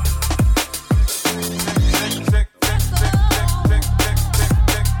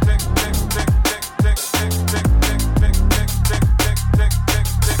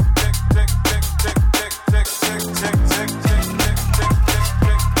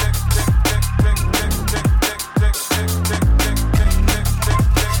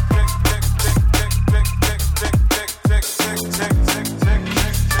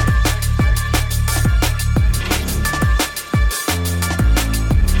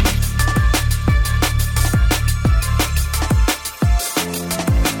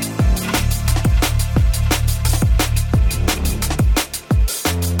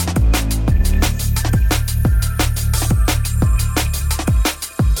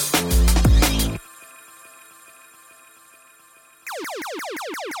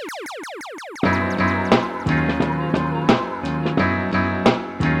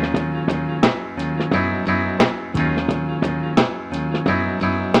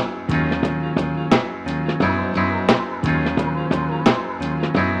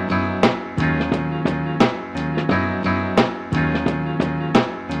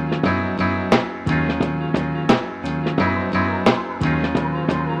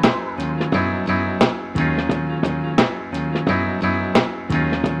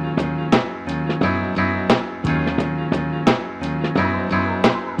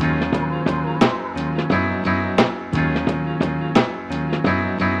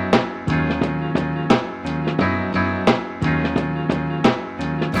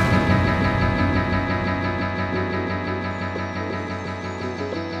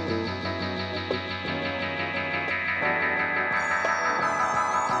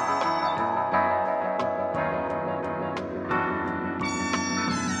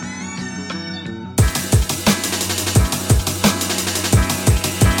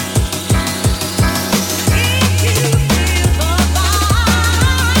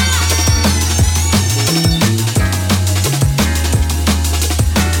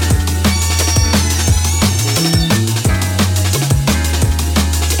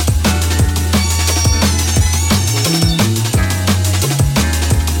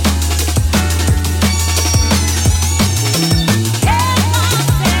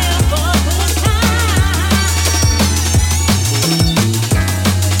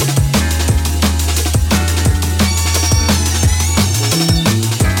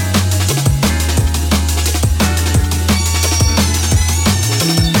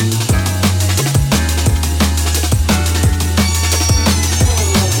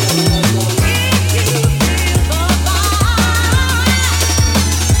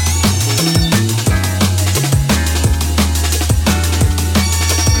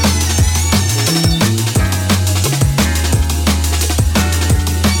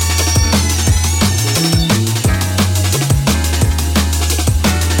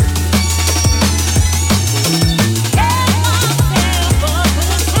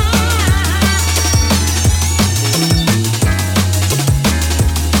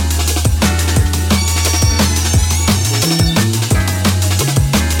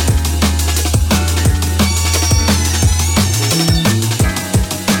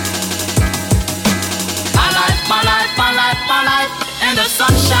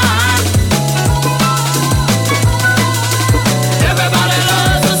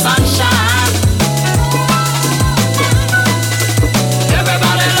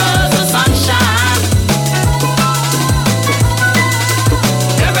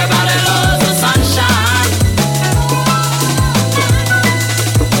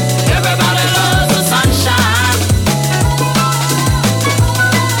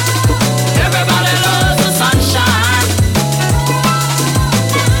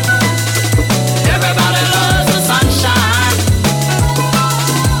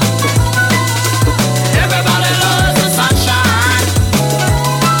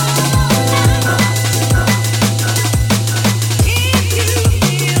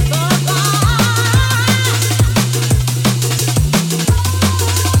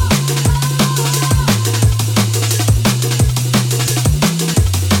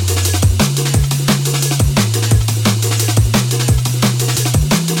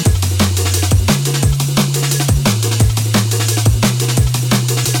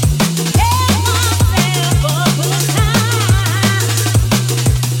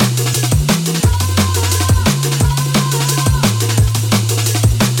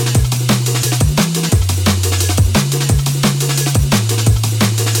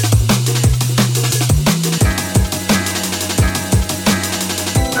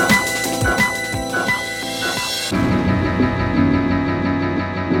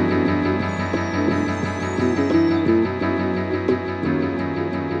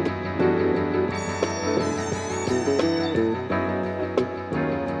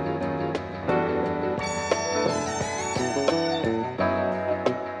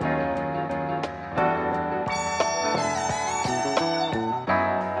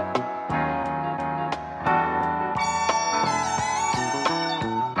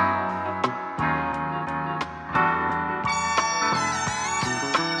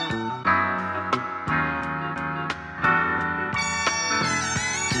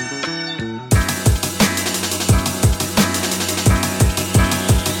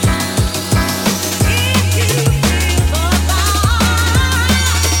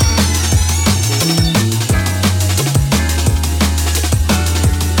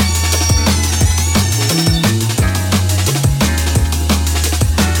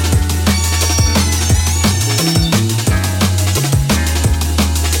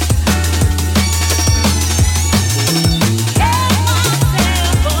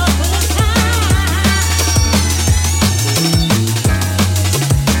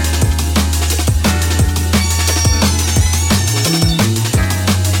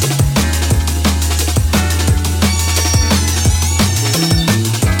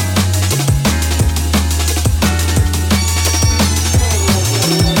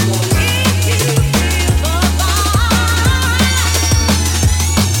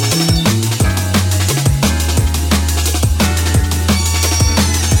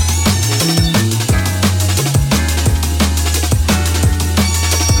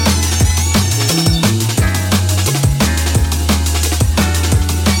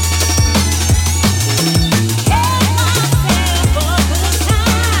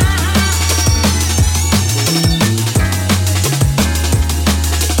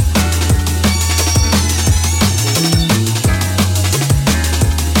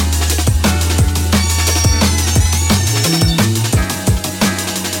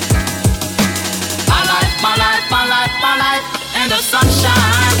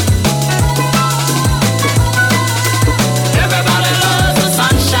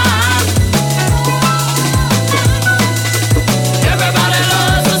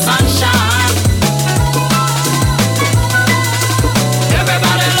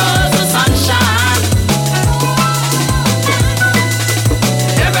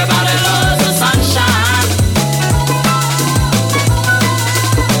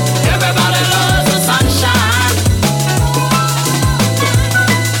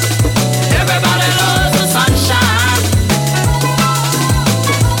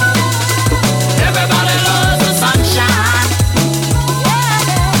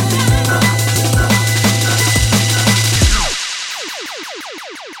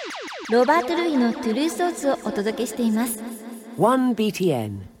 ロバート・ルイのトゥルーソーツをお届けしています。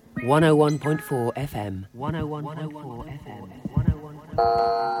 1BTN 101.4 FM 101.4 FM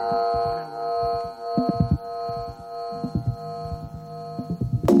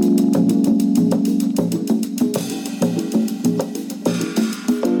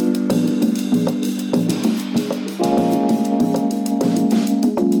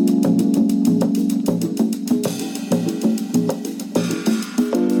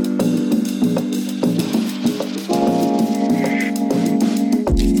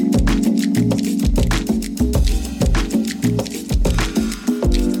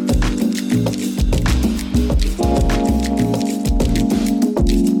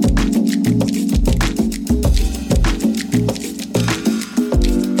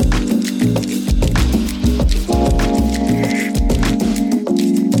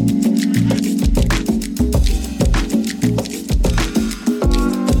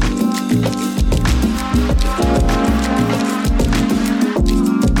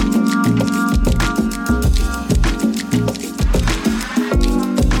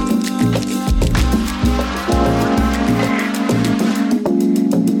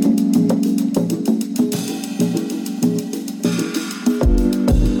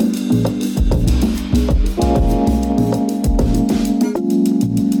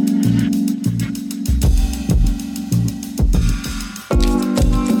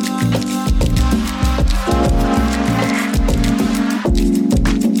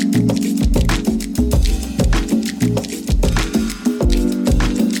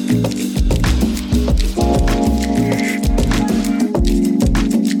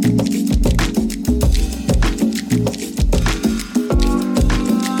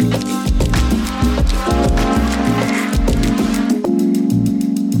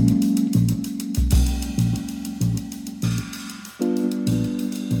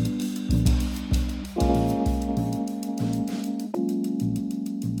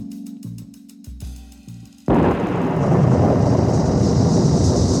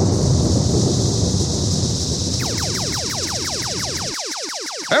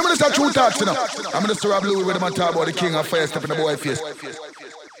I'm gonna start Tru Thoughts, you know. I'm gonna Rob Louis with him on top about the king of fire stepping the boy face.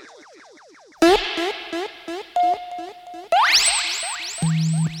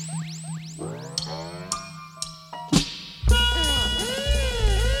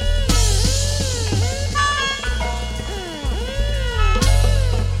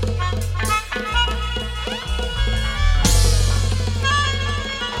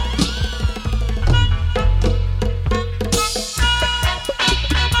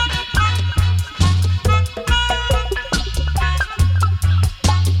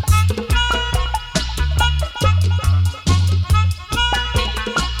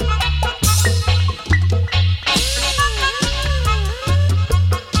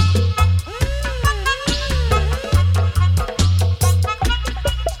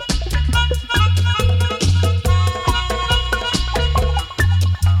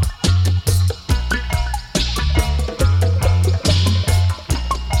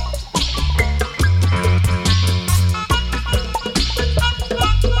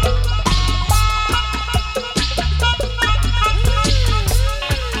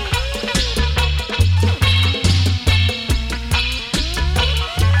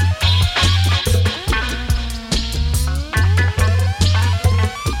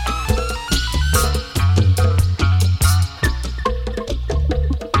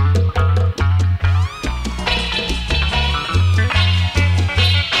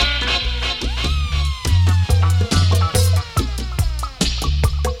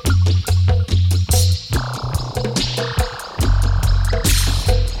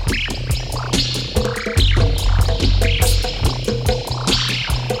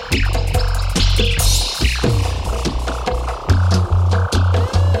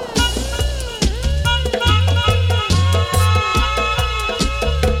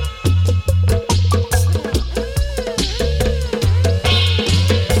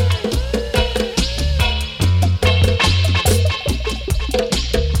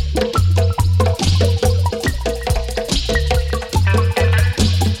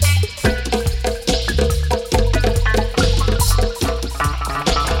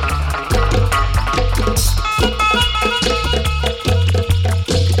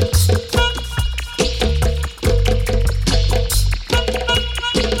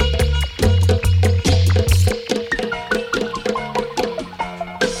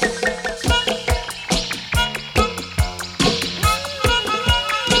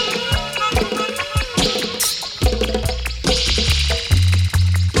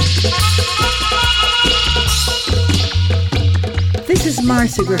 is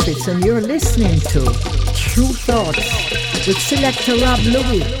Marcy Griffiths, and you're listening to Tru Thoughts with selector Rob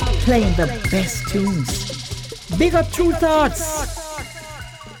Louie, playing the best tunes. Big up Tru Thoughts!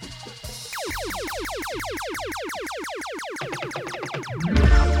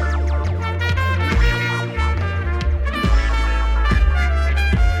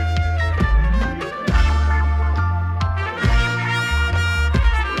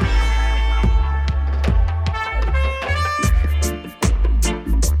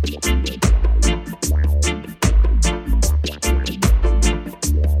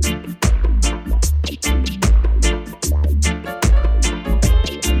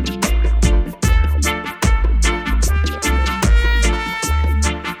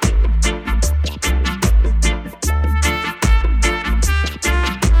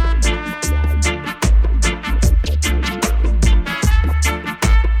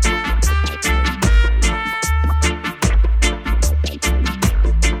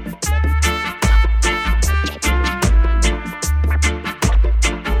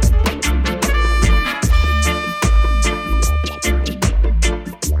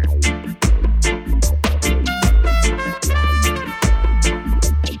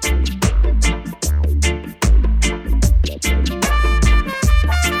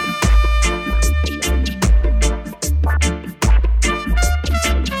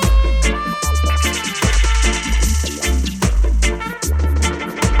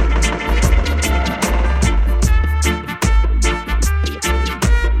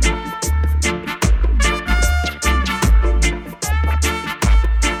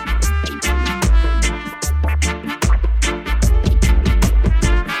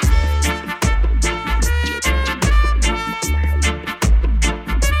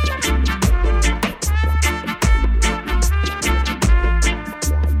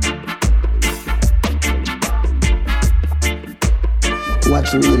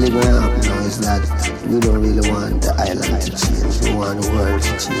 What's really going to happen now is that we don't really want the island to change, we want the world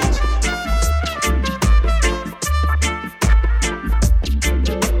to change.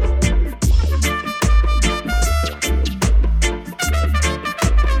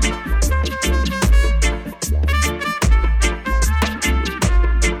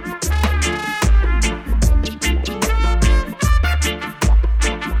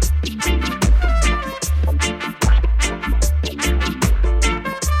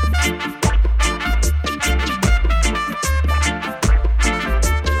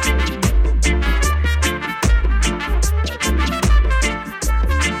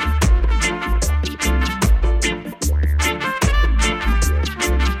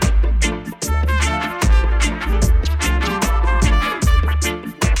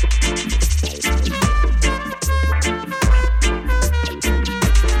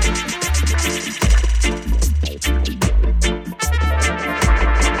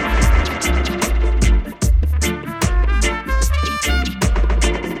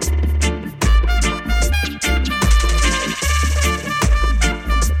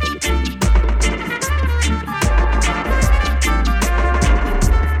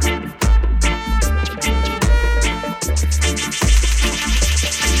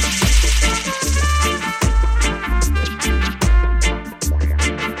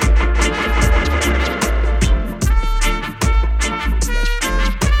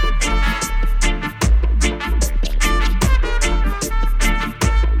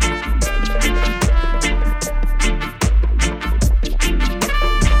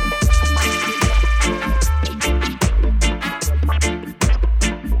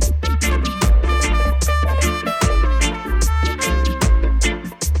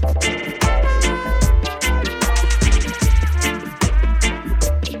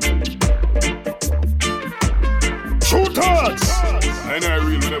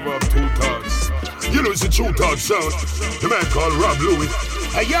 Sound. The man called Rob Louie.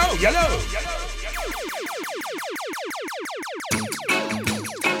 Hey yo, yellow.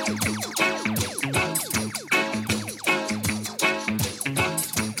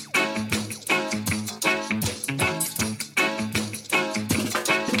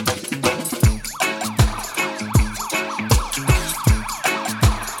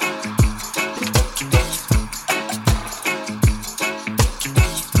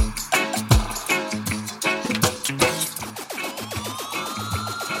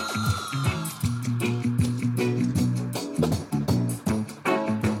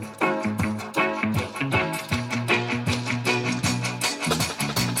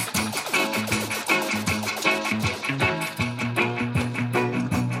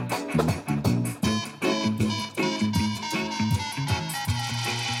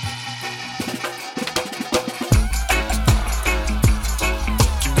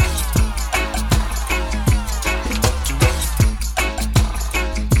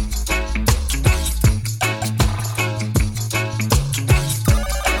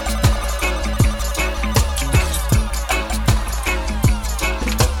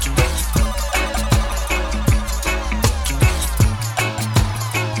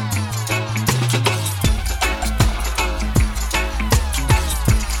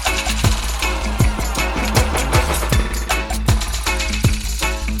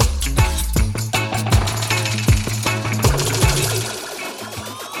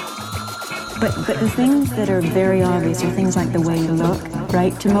 But the things that are very obvious are things like the way you look,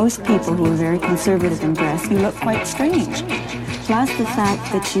 right? To most people who are very conservative in dress, you look quite strange. Plus the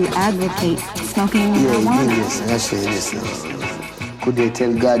fact that you advocate smoking marijuana. Yes, actually, yes. Could they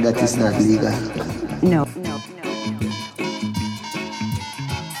tell God that it's not legal? No.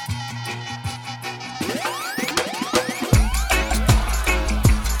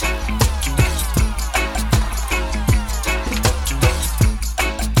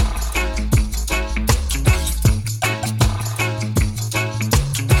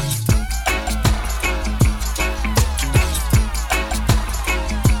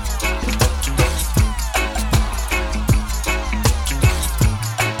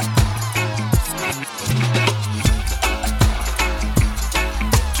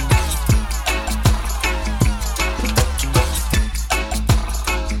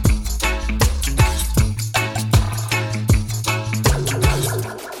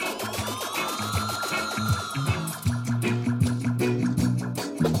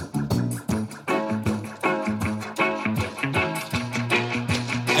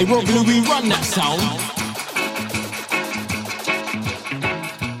 Hey, Rob Louie, run that sound.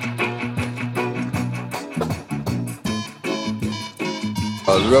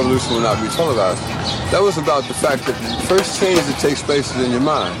 The revolution will not be televised. That was about the fact that the first change that takes place is in your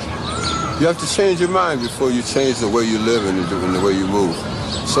mind. You have to change your mind before you change the way you live and the way you move.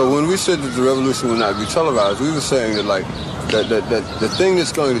 So when we said that the revolution will not be televised, we were saying that that the thing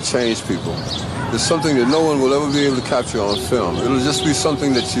that's going to change people is something that no one will ever be able to capture on film. It'll just be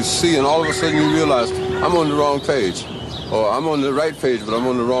something that you see and all of a sudden you realize, I'm on the wrong page. Or I'm on the right page, but I'm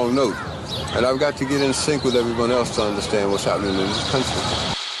on the wrong note. And I've got to get in sync with everyone else to understand what's happening in this country.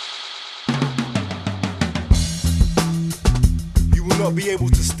 You will not be able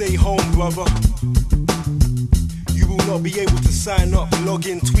to stay home, brother. You will not be able to sign up, log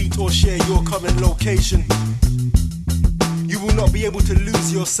in, tweet or share your current location. You will not be able to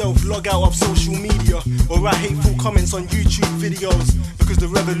lose yourself, log out of social media or write hateful comments on YouTube videos because the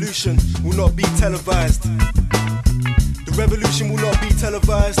revolution will not be televised. The revolution will not be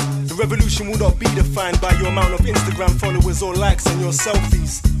televised. The revolution will not be defined by your amount of Instagram followers or likes on your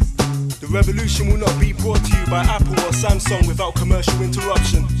selfies. The revolution will not be brought to you by Apple or Samsung without commercial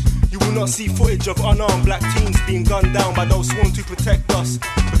interruption. You will not see footage of unarmed black teens being gunned down by those sworn to protect us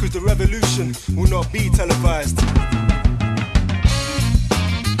because the revolution will not be televised.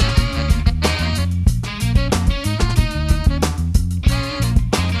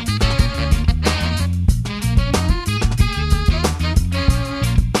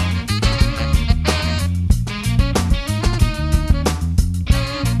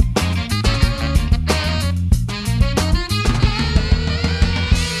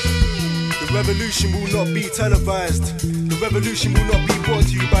 The revolution will not be televised. The revolution will not be brought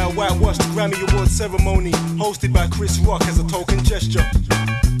to you by a whitewashed Grammy Award ceremony hosted by Chris Rock as a token gesture.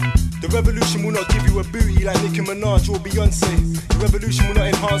 The revolution will not give you a booty like Nicki Minaj or Beyonce. The revolution will not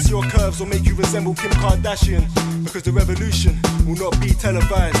enhance your curves or make you resemble Kim Kardashian because the revolution will not be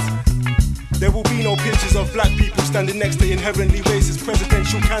televised. There will be no pictures of black people standing next to inherently racist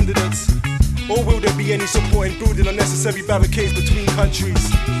presidential candidates. Or will there be any support in building unnecessary barricades between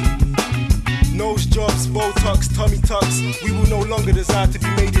countries? Nose jobs, Botox, tummy tucks. We will no longer desire to be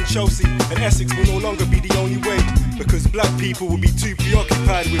made in Chelsea, and Essex will no longer be the only way, because black people will be too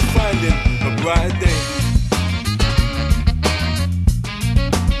preoccupied with finding a brighter day.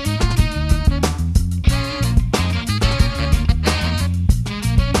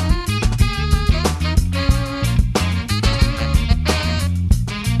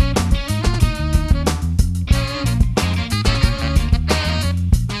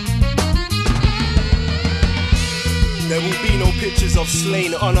 There will be no pictures of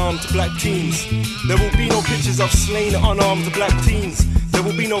slain unarmed black teens. There will be no pictures of slain unarmed black teens. There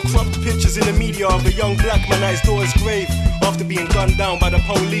will be no cropped pictures in the media of a young black man at his daughter's grave after being gunned down by the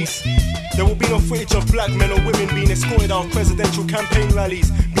police. There will be no footage of black men or women being escorted out of presidential campaign rallies,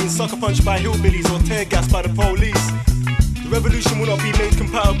 being sucker punched by hillbillies or tear gassed by the police. The revolution will not be made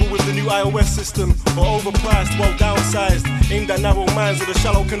compatible with the new iOS system, or overpriced, well downsized, aimed at narrow minds or the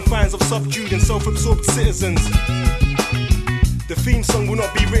shallow confines of subdued and self-absorbed citizens. The theme song will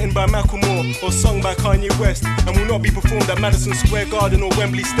not be written by Macklemore or sung by Kanye West, and will not be performed at Madison Square Garden or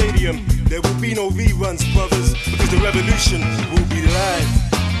Wembley Stadium. There will be no reruns, brothers, because the revolution will be live.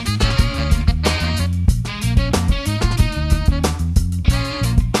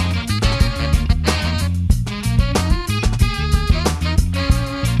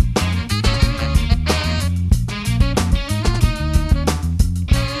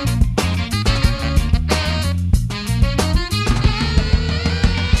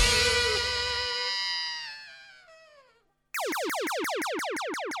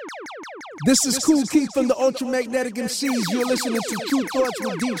 This is Kool Keith from the Ultramagnetic MCs. You're listening to Tru Thoughts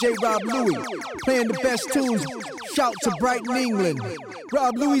with DJ Rob Louie, playing the best tunes. Shout to Brighton, England.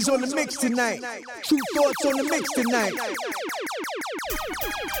 Rob Louie's on the mix tonight. Tru Thoughts on the mix tonight.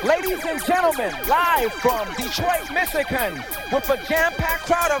 Ladies and gentlemen, live from Detroit, Michigan, with a jam-packed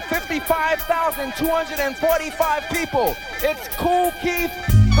crowd of 55,245 people, it's Kool Keith,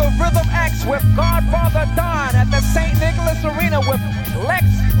 the Rhythm X with Godfather Don at the St. Nicholas Arena with Lex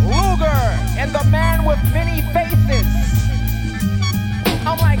Luger and the man with many faces.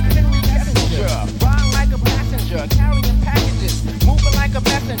 I'm like Henry Kissinger, riding like a passenger, carrying packages, moving like a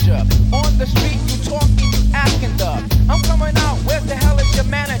messenger. On the street, you talking, you asking the. I'm coming out, where's the hell is your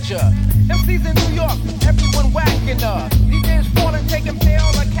manager? MC's in New York, everyone whacking her. DJs falling, taking pay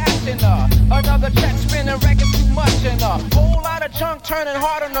all the cash in her. Another track spinning, records too much in her. Whole lot of junk turning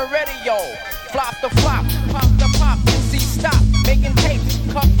hard on the radio. Flop the flop, pop the pop, MC stop, making tapes,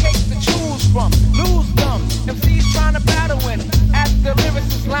 cupcakes to choose from. Lose them, MC's trying to battle in. At the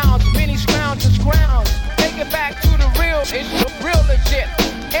lyricist lounge, many scrounge and scrounge. Take it back to the real, it's real legit.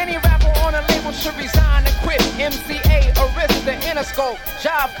 Any rapper on a label should resign and quit. MCA, Arista, Interscope,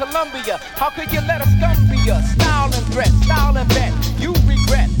 Job, Columbia. How could you let us scum be ya? Style and threat, style and bet, you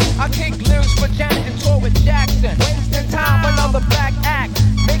regret. I kick lyrics for Janet and tour with Jackson. Wasting time, another black act.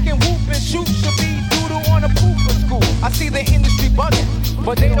 Making whoop and shoot should be doodle on a poop for school. I see the industry bugging,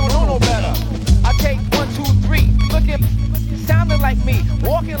 but they don't know no better. I take 1, 2, 3, looking, sounding like me,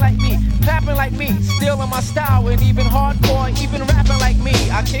 walking like me, clapping like me, stealing my style, and even hardcore, even rapping like me.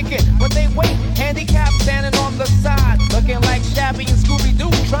 I kick it, but they wait, handicapped, standing on the side, looking like Shabby and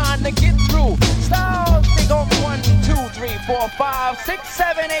Scooby-Doo, trying to get through. Styles, they go 1, 2, 3, 4, 5, 6,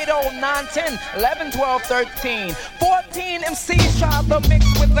 7, 8, 9, 10, 11, 12, 13, 14 MCs try to mix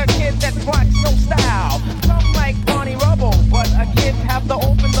with a kid that rocks no style. Come like Barney Rubble, but a kid have to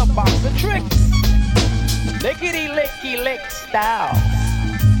open the box of tricks. Lickety licky lick style.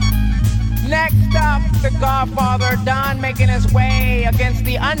 Next up, the Godfather Don making his way against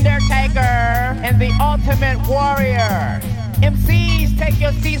the Undertaker and the Ultimate Warrior. MCs, take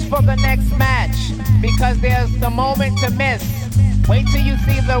your seats for the next match because there's the moment to miss. Wait till you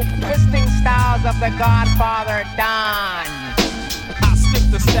see the twisting styles of the Godfather Don.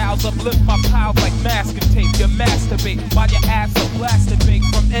 The styles uplift my pals like masking tape. You masturbate while your ass are blasted bake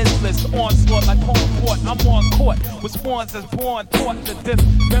from endless onslaught like home court. I'm on court with spawns as born, taught to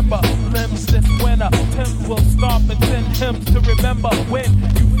dismember limbs this winter. Tim will stomp and send him to remember when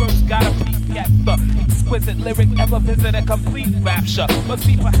you first got a peek at the exquisite lyric. Ever visit a complete rapture? Must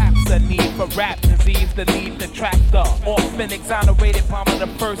be perhaps a need for rap disease, the need to track the orphan exonerated palm of the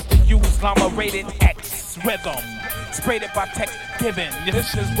first to use llama-rated X rhythm. Sprayed it by text given.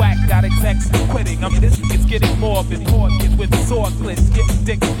 This is whack, got execs quitting. This is getting morbid. Porkies with sore clits, getting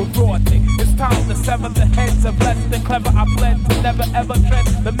dick with raw thing. It's time to sever the heads of less than clever. I bled to never ever tread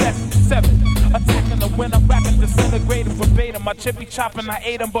the mess. 7. Attacking the winner, rapping disintegrated verbatim. I chippy chopping, I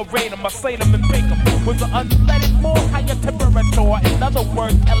ate them, berate them. I slay them and bake them. With the unleaded, more higher temperature. In other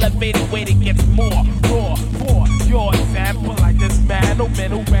words, elevated weight, it gets more raw. For your example, I dismantle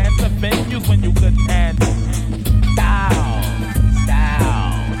men who ran to venues when you could handle. Style.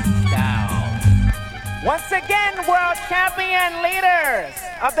 Once again, world champion leaders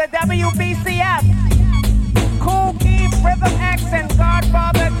of the WBCF, Kool Keith, Rhythm X, and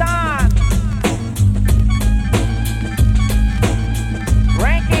Godfather Don.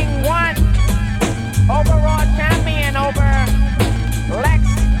 Ranking 1, overall champion over Lex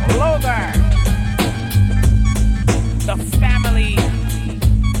Luger. The family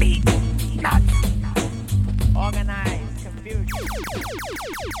beat nuts. Organized confusion.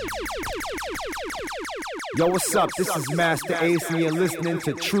 Yo, what's up? This is Master Ace, and you're listening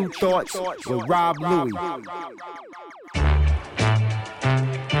to Tru Thoughts with Rob Louie.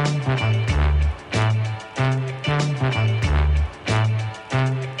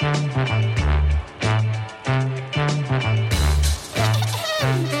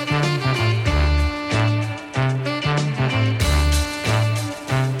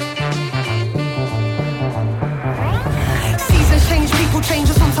 Seasons change, people change,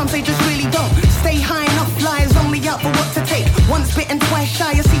 or sometimes they just really don't. Stay high enough, lies only out for what to take. Once bitten, twice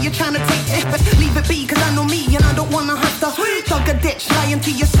shy, I see you trying to take it, but leave it be, cause I know me, and I don't wanna have to dug a ditch, lying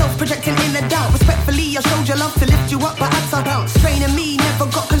to yourself, projecting in the doubt. Respectfully, I showed you love to lift you up, but I saw bounce. Straining me, never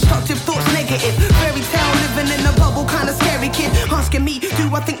got constructive thoughts, negative. Fairy tale, living in a bubble, kinda scary kid. Asking me, do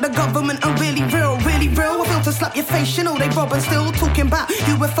I think the government are really real, really real? I feel to slap your face, you know they rob and still talking about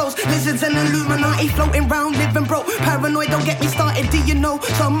UFOs, lizards and Illuminati floating round, living broke. Paranoid, don't get me started, do you know?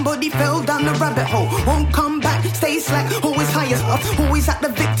 Somebody fell down the rabbit hole, won't come back, stay slack, always high as up, always at the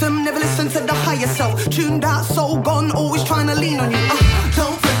victim, never listen to yourself. Tuned out, soul gone, always trying to lean on you.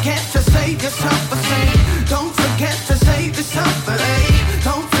 Don't forget to save yourself, I say. Don't forget to save yourself, eh?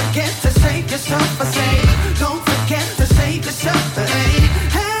 Don't forget to save yourself, I say. Don't forget to save yourself, eh?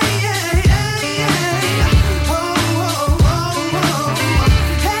 Hey, hey, hey, hey. Oh, oh, oh, oh.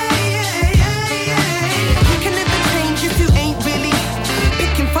 Hey, hey, hey, hey. You can never change if you ain't really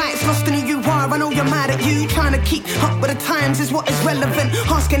picking fights, lost in who you are. I know you're mad at you. Trying to keep up with the times is what is relevant.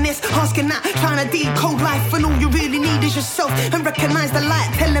 Asking this, asking that, trying to decode life, and all you really need is yourself. And recognize the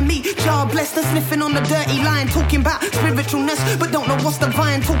light, telling me, Jah blessed us, sniffing on the dirty line, talking about spiritualness, but don't know what's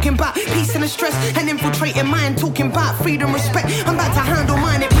divine. Talking about peace and the stress, and infiltrating mind. Talking about freedom, respect. I'm about to handle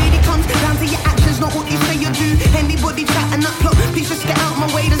mine. It really comes down to your actions, not what you say you do. Anybody chatting up, look, please just get out my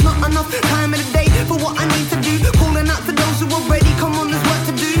way. There's not enough time in the day for what I need to do. Calling out to those who are ready. Come on, there's work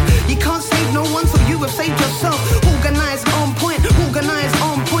to do. You can't save no one, so you have saved yourself. Organize on point, organize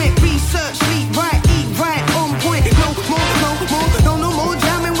on point. Research, sleep right, eat right, on point. No more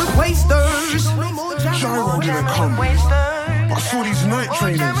jamming with wasters. Gyro didn't come, but I saw these night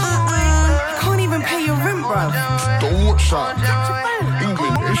trainers. I can't even pay your rent, bruv. Don't watch that.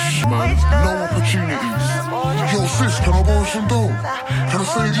 England-ish, man. No opportunities. Yo, sis, can I borrow some dough? Can I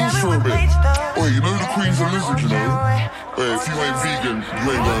save yours for a bit? Oi, you know the Queen's a lizard, you know? Oi, if you ain't vegan,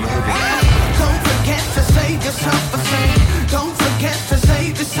 you ain't going to heaven. Don't forget to save yourself, I say. Don't forget to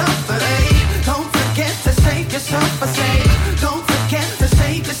save yourself, eh? Don't forget to save yourself, I say. Don't forget to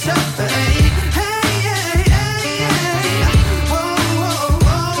save yourself, eh? Hey, hey, hey, hey. Oh, oh,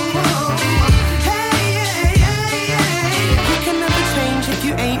 oh, oh. Hey, hey, hey, hey. You can never change if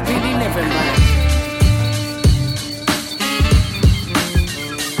you ain't really living right.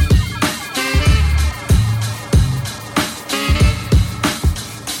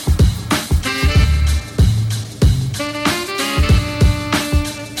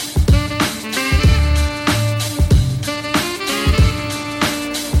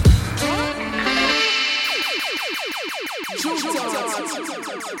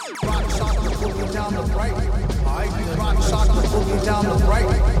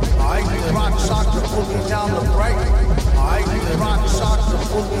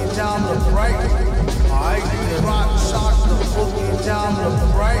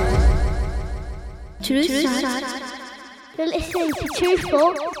 Tru Thoughts. You're listening to Tru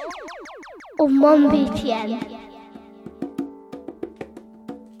Thoughts on 1BTN.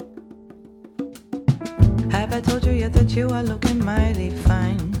 Have I told you yet that you are looking mighty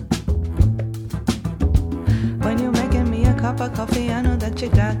fine? When you're making me a cup of coffee, I know that you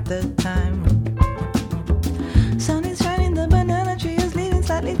got the time. Sun is shining, the banana tree is leaning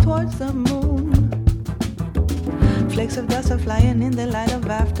slightly towards the moon. Flakes of dust are flying in the light of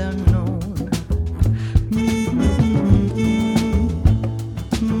afternoon.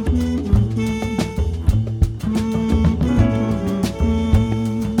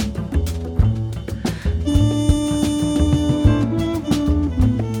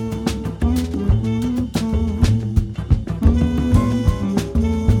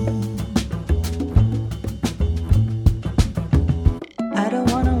 I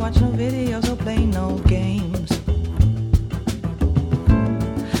don't wanna watch no videos or play no games.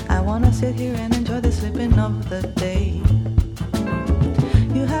 I wanna sit here and enjoy the slipping of the day.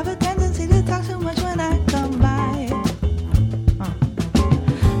 You have a tendency to talk too much when I come by.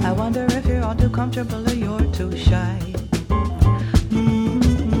 I wonder if you're all too comfortable or you're too shy.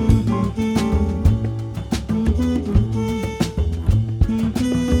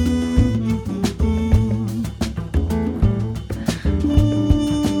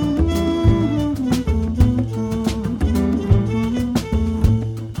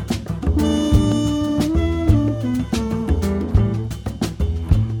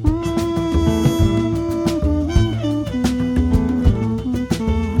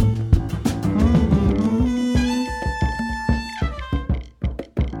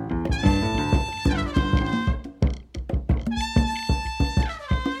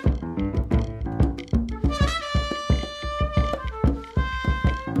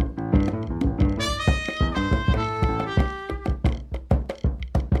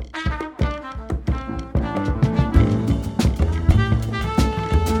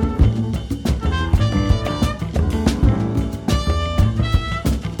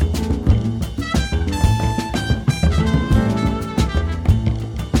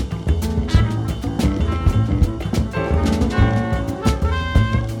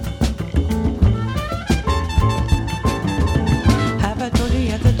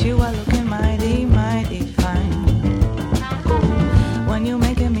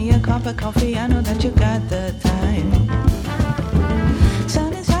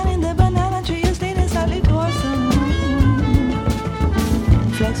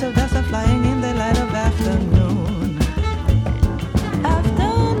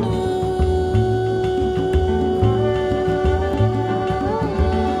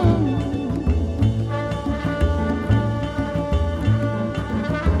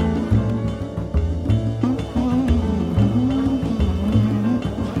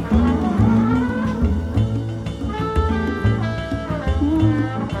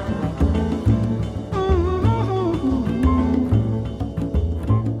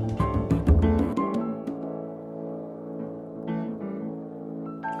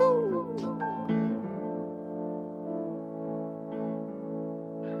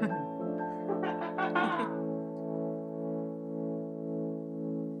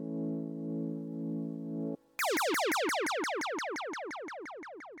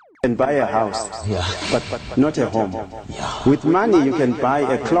 can buy a house, but not a home. With money, you can buy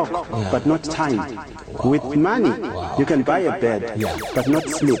a clock, but not time. With money, you can buy a bed, but not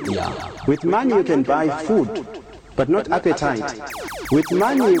sleep. With money, you can buy food, but not appetite. With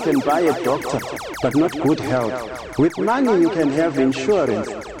money, you can buy a doctor, but not good health. With money, you can have insurance,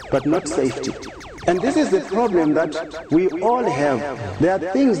 but not safety. And this is the problem that we all have. There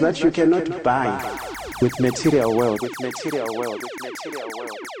are things that you cannot buy with material world.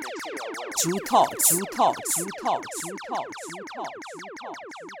 Tru Thoughts, Tru Thoughts, Tru Thoughts, Tru Thoughts, Tru Thoughts, Tru Thoughts,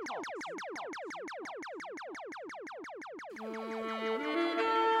 Tru Thoughts.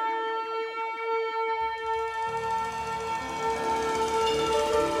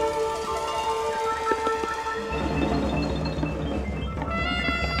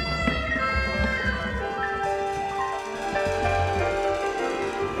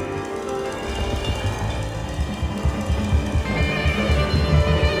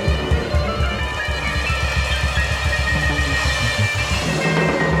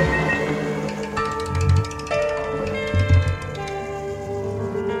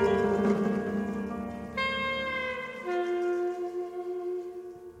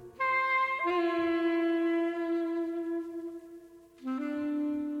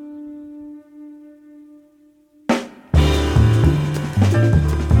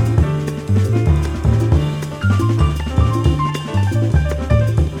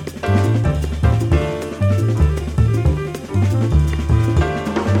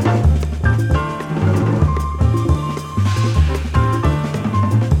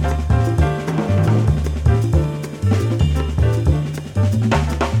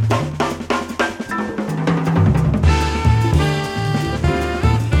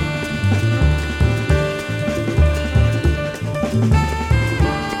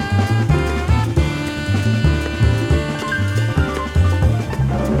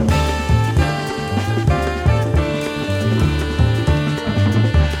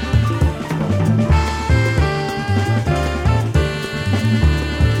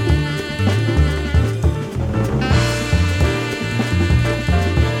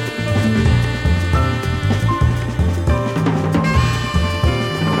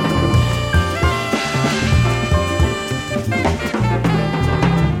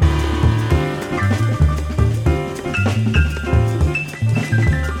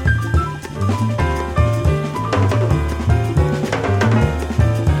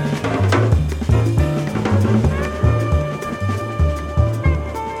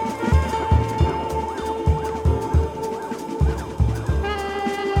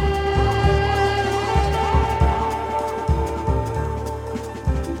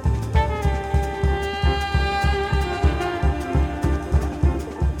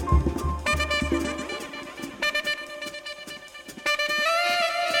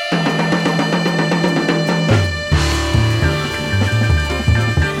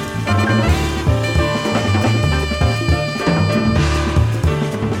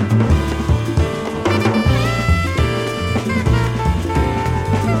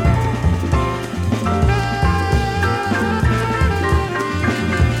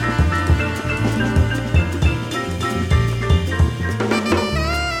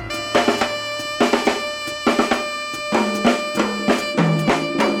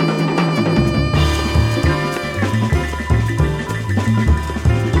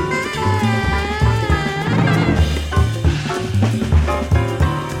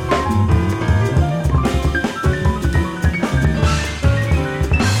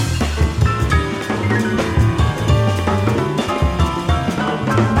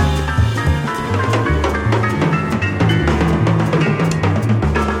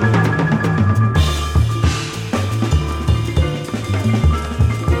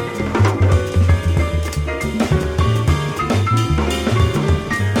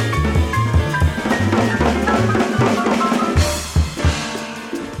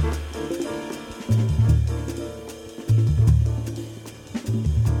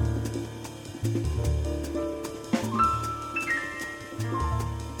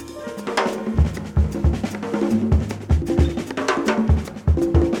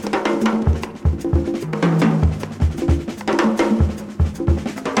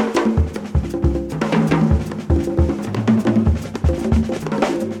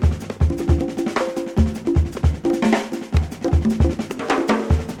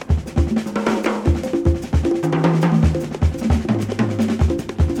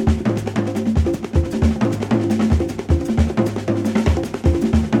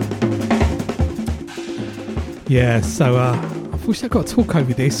 Yeah, so I wish I got to talk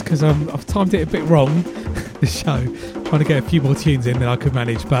over this because I've timed it a bit wrong, the show. Trying to get a few more tunes in than I could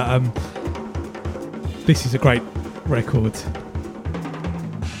manage, but this is a great record.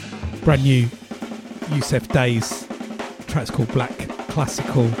 Brand new Yussef Dayes. Track's called Black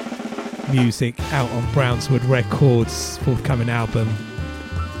Classical Music, out on Brownswood Records, forthcoming album.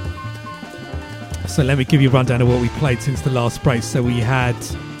 So let me give you a rundown of what we played since the last break. So we had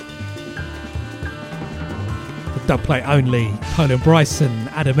the dub plate only, Pola Bryson,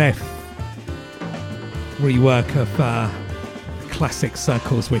 Adam F, rework of classic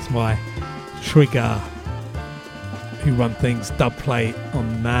Circles with my Trigger, Who Run Things dub plate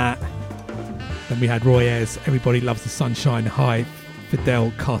on that. Then we had Roy Ayers, Everybody Loves the Sunshine, Hi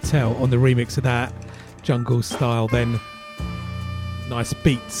Fidel Cartel on the remix of that, jungle style. Then nice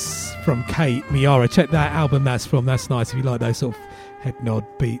beats from Kate Miara. Check that album that's from, that's nice if you like those sort of head nod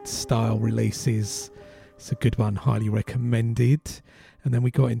beat style releases. It's a good one, highly recommended. And then we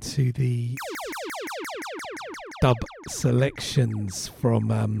got into the dub selections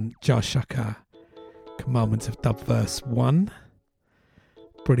from Jah Shaka, Commandments of Dub Verse 1.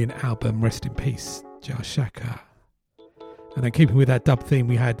 Brilliant album, rest in peace, Jah Shaka. And then keeping with that dub theme,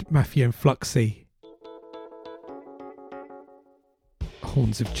 we had Mafia and Fluxy,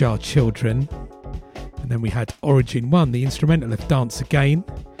 Horns of Jah Children. And then we had Origin 1, the instrumental of Dance Again.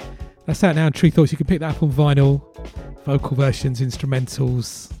 That's out now on Tru Thoughts. You can pick that up on vinyl, vocal versions,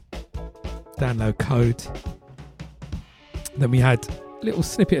 instrumentals, download code. Then we had a little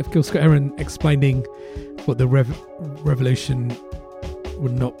snippet of Gil Scott-Heron explaining what the revolution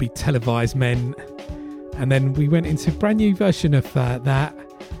would not be televised meant. And then we went into a brand new version of that.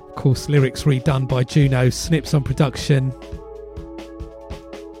 Of course, lyrics redone by Juno, Snips on production.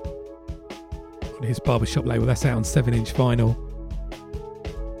 On his barbershop label, that's out on 7-inch vinyl.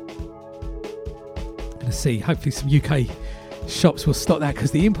 Gonna see, hopefully some UK shops will stock that,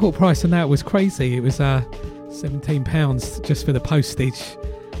 because the import price on that was crazy. It was £17 just for the postage,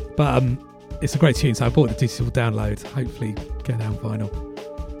 but it's a great tune, so I bought the digital download. Hopefully get down vinyl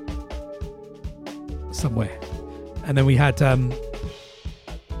somewhere. And then we had the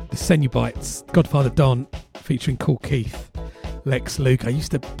Cenubites, Godfather Don featuring Kool Keith, Lex Luke. I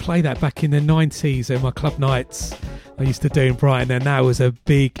used to play that back in the 90s at my club nights I used to do in Brighton, and that was a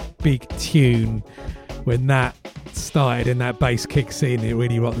big tune. When that started and that bass kicks in, it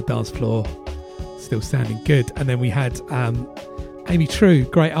really rocked the dance floor. Still sounding good. And then we had Amy True,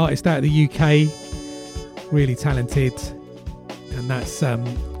 great artist out of the UK, really talented, and that's a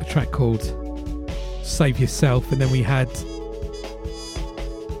track called Save Yourself. And then we had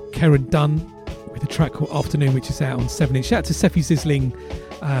Karen Dunn with a track called Afternoon, which is out on 7-inch. Shout out to Seffi Zisling,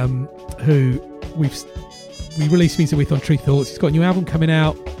 who we released music with on Tru Thoughts. He's got a new album coming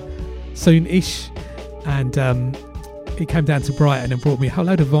out soon-ish, and he came down to Brighton and brought me a whole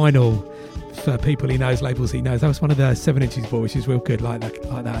load of vinyl for people he knows, labels he knows. That was one of the 7-inches bought, which is real good, like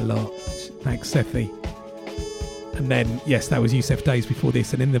that a lot. Thanks, Seffi. And then, yes, that was Yussef Dayes before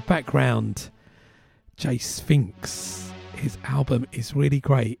this. And in the background, JSPHYNX. His album is really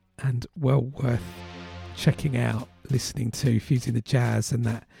great and well worth checking out, listening to, fusing the jazz and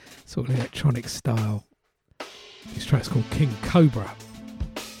that sort of electronic style. This track's called King Cobra.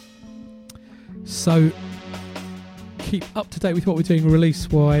 So keep up to date with what we're doing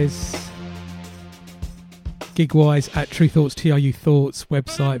release-wise, gig-wise at Tru Thoughts, TRU Thoughts,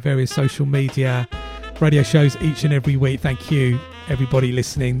 website, various social media, radio shows each and every week. Thank you, everybody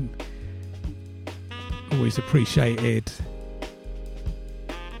listening. Always appreciated.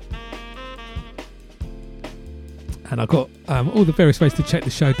 And I've got all the various ways to check the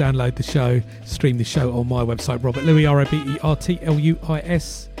show, download the show, stream the show on my website, Robert Louis,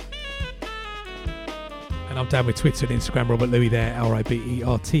 ROBERTLUIS. And I'm down with Twitter and Instagram, Robert Louis there,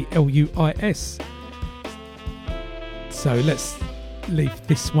 ROBERTLUIS. So let's leave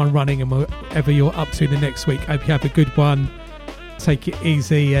this one running, and whatever you're up to the next week, hope you have a good one. Take it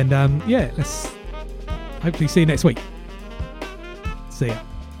easy, and let's hopefully see you next week. See ya.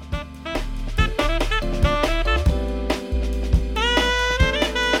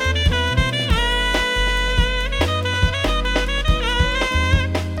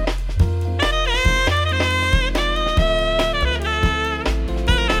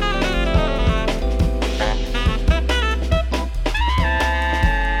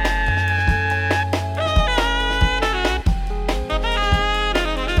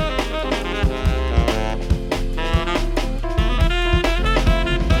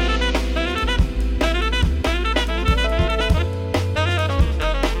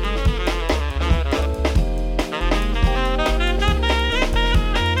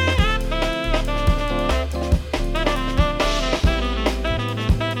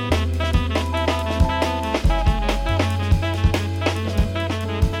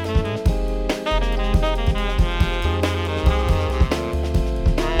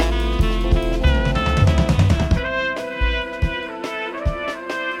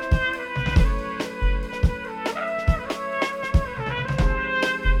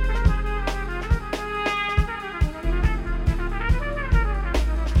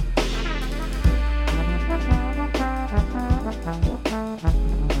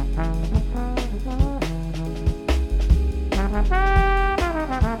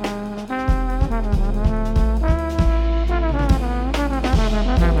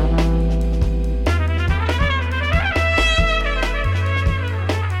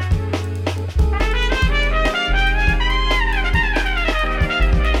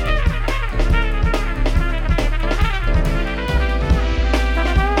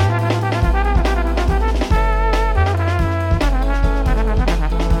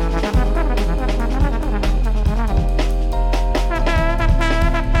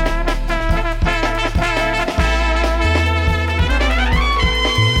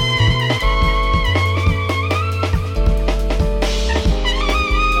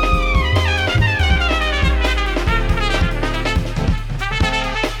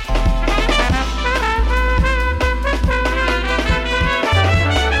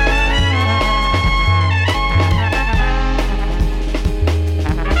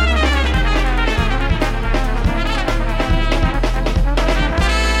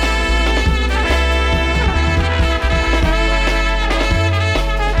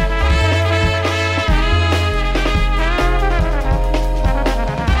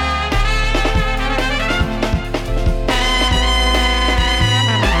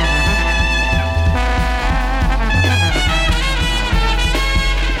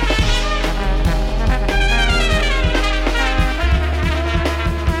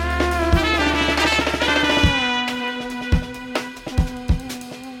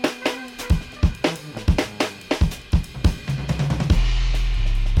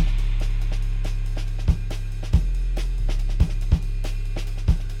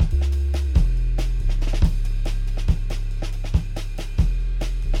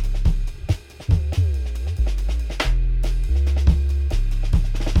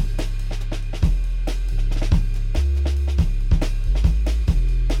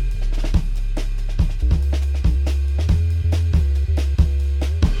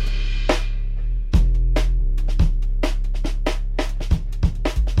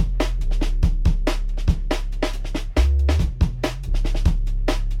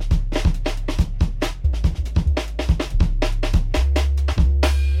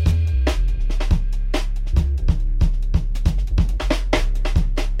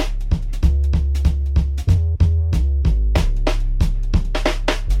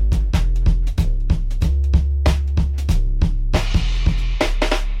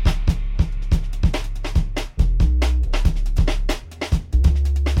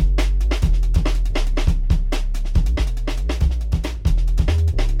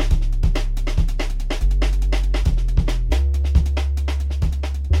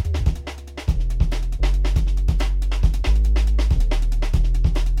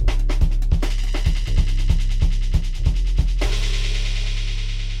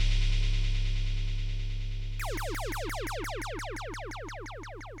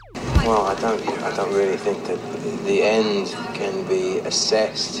 I don't really think that the end can be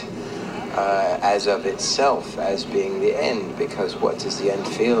assessed as of itself as being the end, because what does the end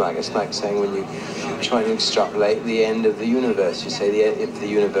feel like? It's like saying when you try to extrapolate the end of the universe, you say if the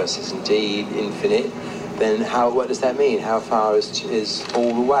universe is indeed infinite, then what does that mean? How far is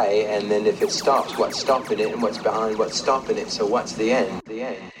all the way? And then if it stops, what's stopping it, and what's behind what's stopping it? So what's the end? The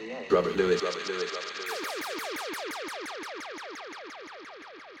end. Robert Lewis.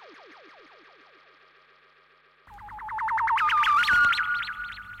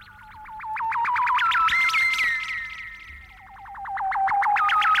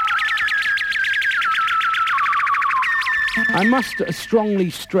 I must strongly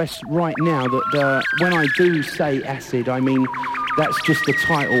stress right now that when I do say acid, I mean that's just the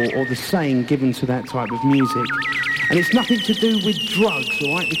title or the saying given to that type of music. And it's nothing to do with drugs,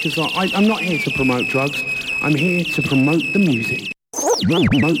 all right? Because I'm not here to promote drugs. I'm here to promote the music. To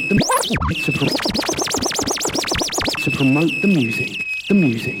promote the music. The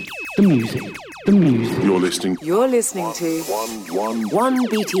music. The music. The music. You're listening to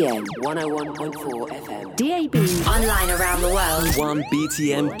 1BTN 101.4 FM. DAB. Online around the world.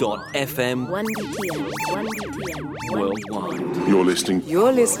 1BTM.FM. 1BTN. Worldwide. You're listening to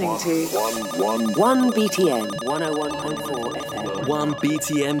 1BTN 101.4 FM.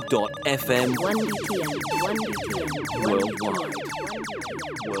 1BTM.FM. 1BTN. Worldwide.